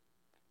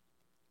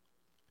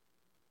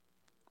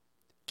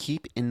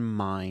keep in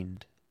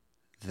mind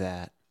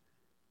that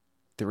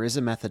there is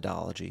a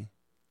methodology.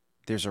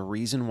 There's a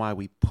reason why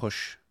we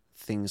push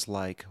things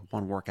like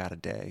one workout a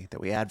day, that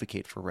we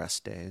advocate for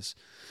rest days.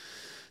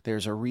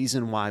 There's a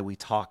reason why we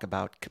talk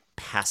about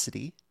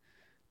capacity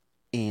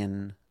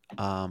in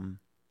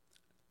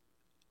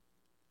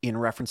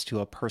reference to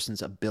a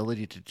person's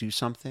ability to do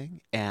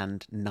something,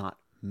 and not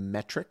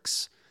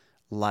metrics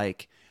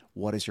like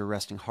what is your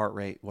resting heart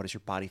rate, what is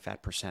your body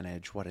fat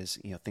percentage, what is,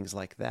 things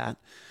like that.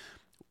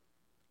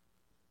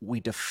 We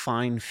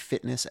define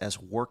fitness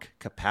as work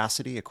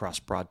capacity across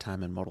broad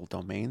time and modal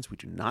domains. We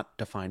do not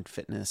define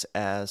fitness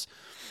as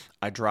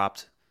I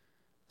dropped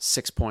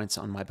 6 points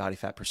on my body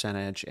fat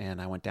percentage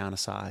and I went down a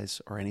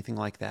size or anything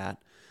like that.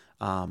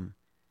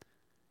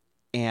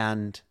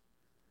 And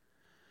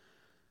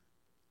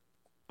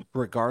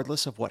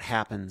regardless of what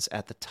happens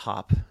at the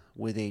top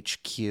with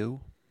HQ,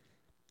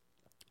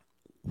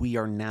 we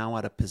are now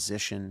at a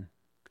position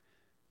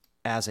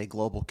as a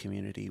global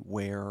community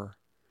where,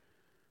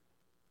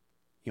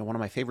 one of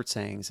my favorite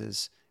sayings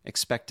is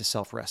expect to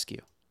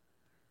self-rescue,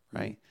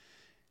 right?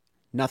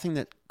 Nothing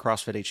that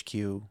CrossFit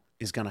HQ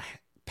is going to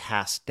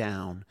passed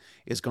down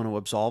is going to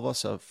absolve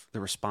us of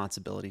the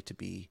responsibility to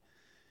be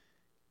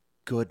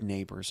good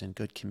neighbors and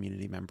good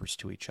community members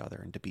to each other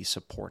and to be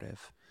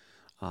supportive.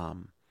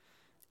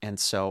 And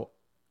so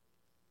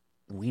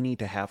we need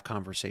to have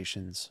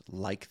conversations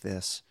like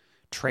this.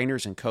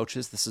 Trainers and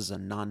coaches, this is a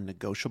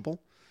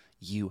non-negotiable.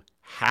 You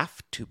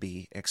have to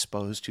be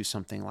exposed to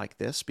something like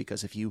this,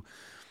 because if you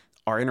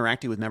are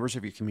interacting with members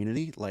of your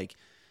community, like,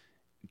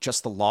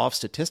 just the law of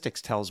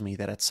statistics tells me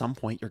that at some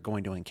point you're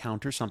going to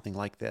encounter something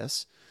like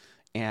this.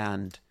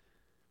 And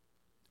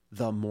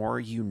the more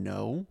you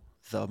know,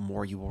 the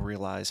more you will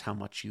realize how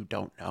much you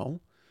don't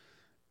know.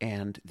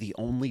 And the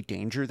only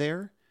danger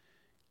there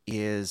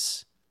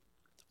is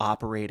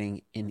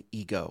operating in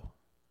ego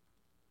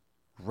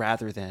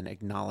rather than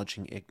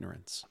acknowledging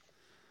ignorance.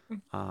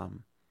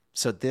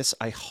 So this,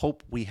 I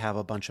hope we have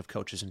a bunch of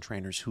coaches and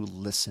trainers who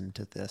listen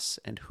to this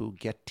and who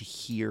get to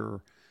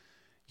hear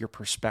your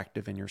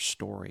perspective and your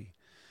story,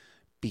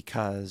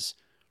 because,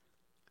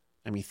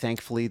 I mean,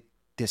 thankfully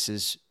this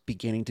is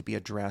beginning to be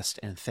addressed,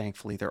 and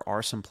thankfully there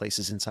are some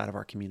places inside of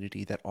our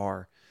community that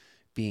are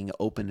being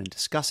open and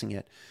discussing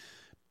it.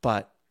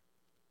 But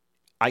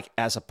I,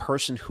 as a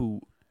person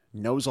who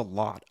knows a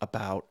lot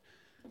about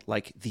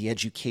like the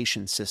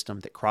education system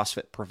that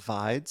CrossFit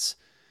provides,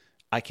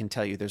 I can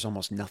tell you there's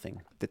almost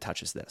nothing that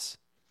touches this,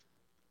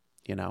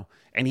 you know.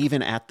 And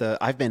even at the,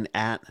 I've been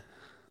at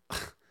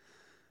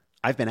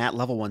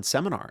level 1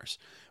 seminars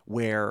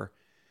where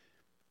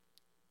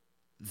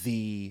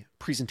the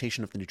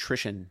presentation of the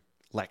nutrition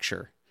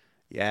lecture,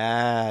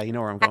 yeah, you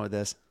know where I'm going with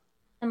this.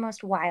 The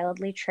most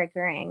wildly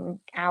triggering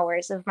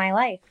hours of my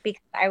life,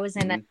 because I was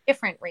in a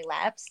different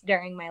relapse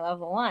during my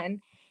level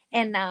 1,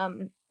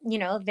 and you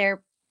know,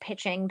 they're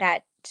pitching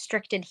that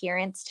strict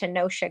adherence to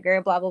no sugar,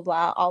 blah blah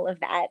blah, all of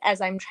that, as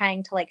I'm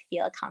trying to like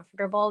feel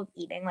comfortable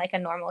eating like a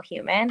normal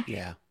human.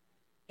 Yeah.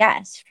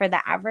 Yes, for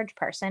the average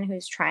person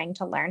who's trying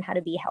to learn how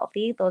to be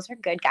healthy, those are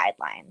good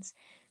guidelines.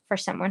 For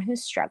someone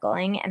who's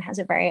struggling and has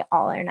a very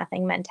all or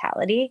nothing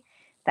mentality,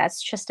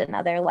 that's just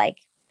another like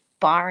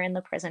bar in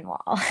the prison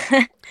wall.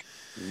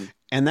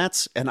 And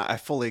I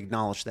fully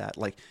acknowledge that.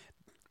 Like,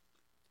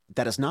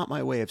 that is not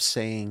my way of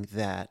saying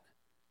that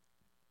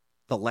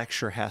the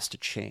lecture has to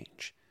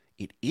change.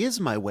 It is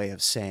my way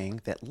of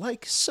saying that,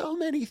 like so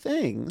many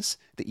things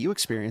that you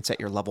experience at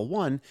your level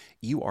 1,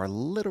 you are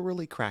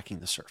literally cracking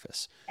the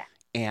surface. Yeah.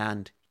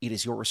 And it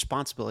is your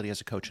responsibility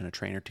as a coach and a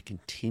trainer to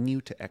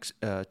continue to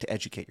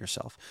educate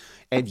yourself.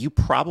 And you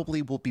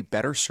probably will be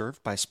better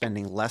served by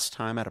spending less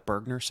time at a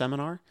Bergner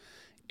seminar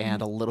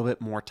and a little bit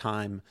more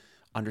time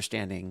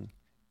understanding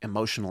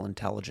emotional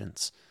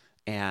intelligence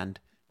and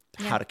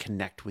how to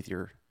connect with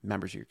your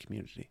members of your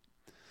community.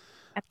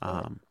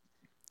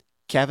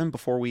 Kevin,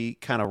 before we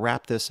kind of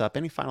wrap this up,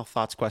 any final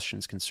thoughts,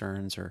 questions,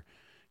 concerns, or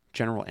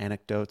general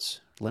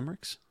anecdotes,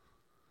 limericks?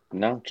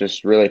 No,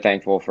 just really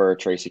thankful for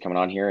Tracy coming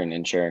on here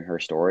and sharing her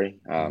story.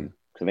 I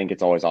think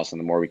it's always awesome.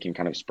 The more we can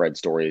kind of spread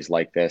stories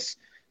like this,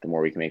 the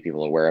more we can make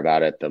people aware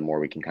about it, the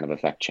more we can kind of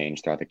affect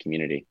change throughout the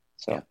community.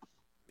 So,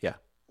 yeah,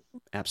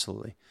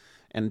 absolutely.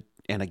 And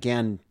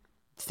again,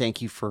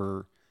 thank you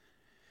for,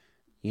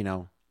 you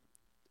know,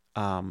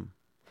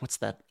 what's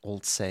that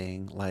old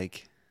saying?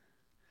 Like,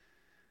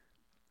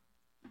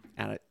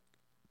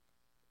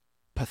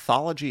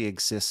 pathology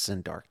exists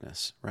in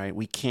darkness, right?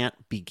 We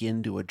can't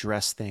begin to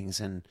address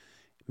things and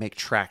make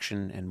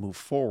traction and move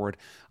forward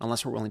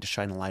unless we're willing to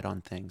shine a light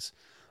on things.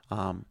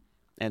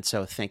 And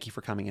so thank you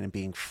for coming in and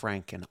being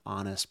frank and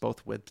honest,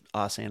 both with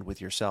us and with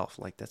yourself.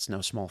 Like, that's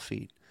no small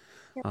feat.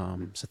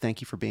 So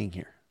thank you for being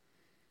here.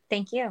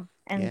 Thank you.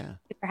 And thank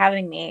you for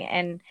having me.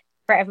 And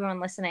for everyone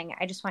listening,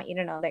 I just want you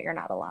to know that you're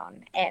not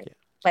alone. And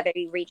whether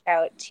you reach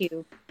out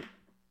to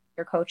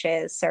your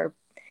coaches or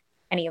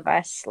any of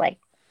us, like,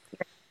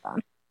 you're not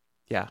alone.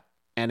 Yeah.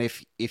 And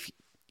if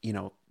you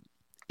know,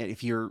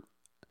 if you're,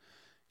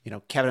 you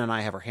know, Kevin and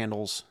I have our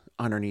handles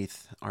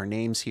underneath our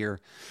names here.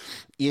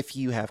 If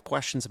you have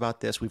questions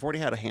about this, we've already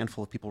had a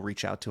handful of people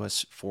reach out to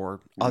us for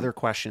other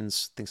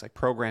questions, things like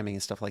programming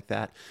and stuff like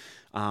that.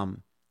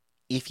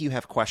 If you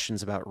have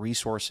questions about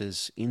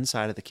resources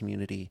inside of the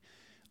community,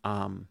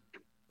 I'm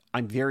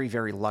very,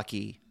 very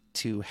lucky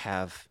to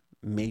have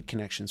made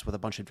connections with a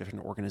bunch of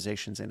different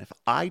organizations. And if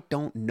I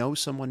don't know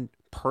someone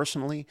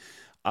personally,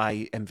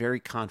 I am very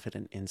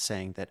confident in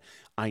saying that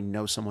I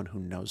know someone who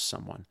knows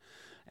someone.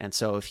 And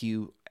so if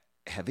you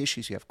have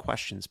issues, you have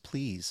questions,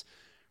 please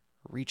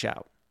reach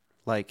out.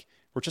 Like,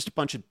 we're just a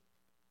bunch of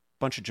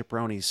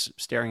jabronis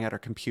staring at our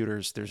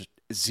computers. There's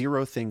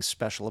zero things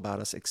special about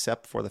us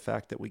except for the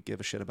fact that we give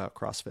a shit about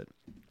CrossFit.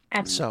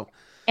 Absolutely.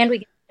 And we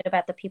give a shit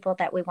about the people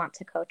that we want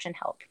to coach and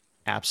help.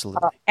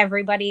 Absolutely.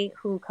 Everybody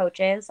who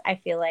coaches, I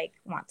feel like,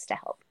 wants to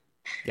help.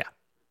 Yeah.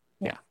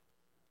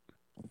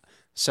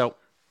 So,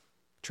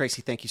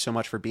 Tracy, thank you so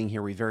much for being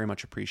here. We very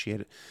much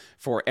appreciate it.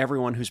 For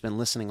everyone who's been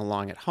listening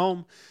along at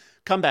home,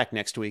 come back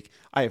next week.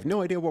 I have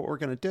no idea what we're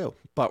going to do,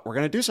 but we're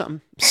going to do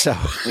something. So,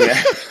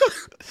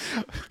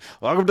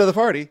 welcome to the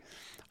party.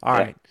 All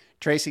right.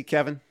 Tracy,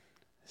 Kevin,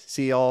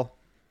 see y'all.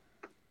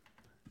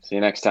 See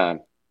you next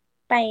time.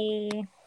 Bye.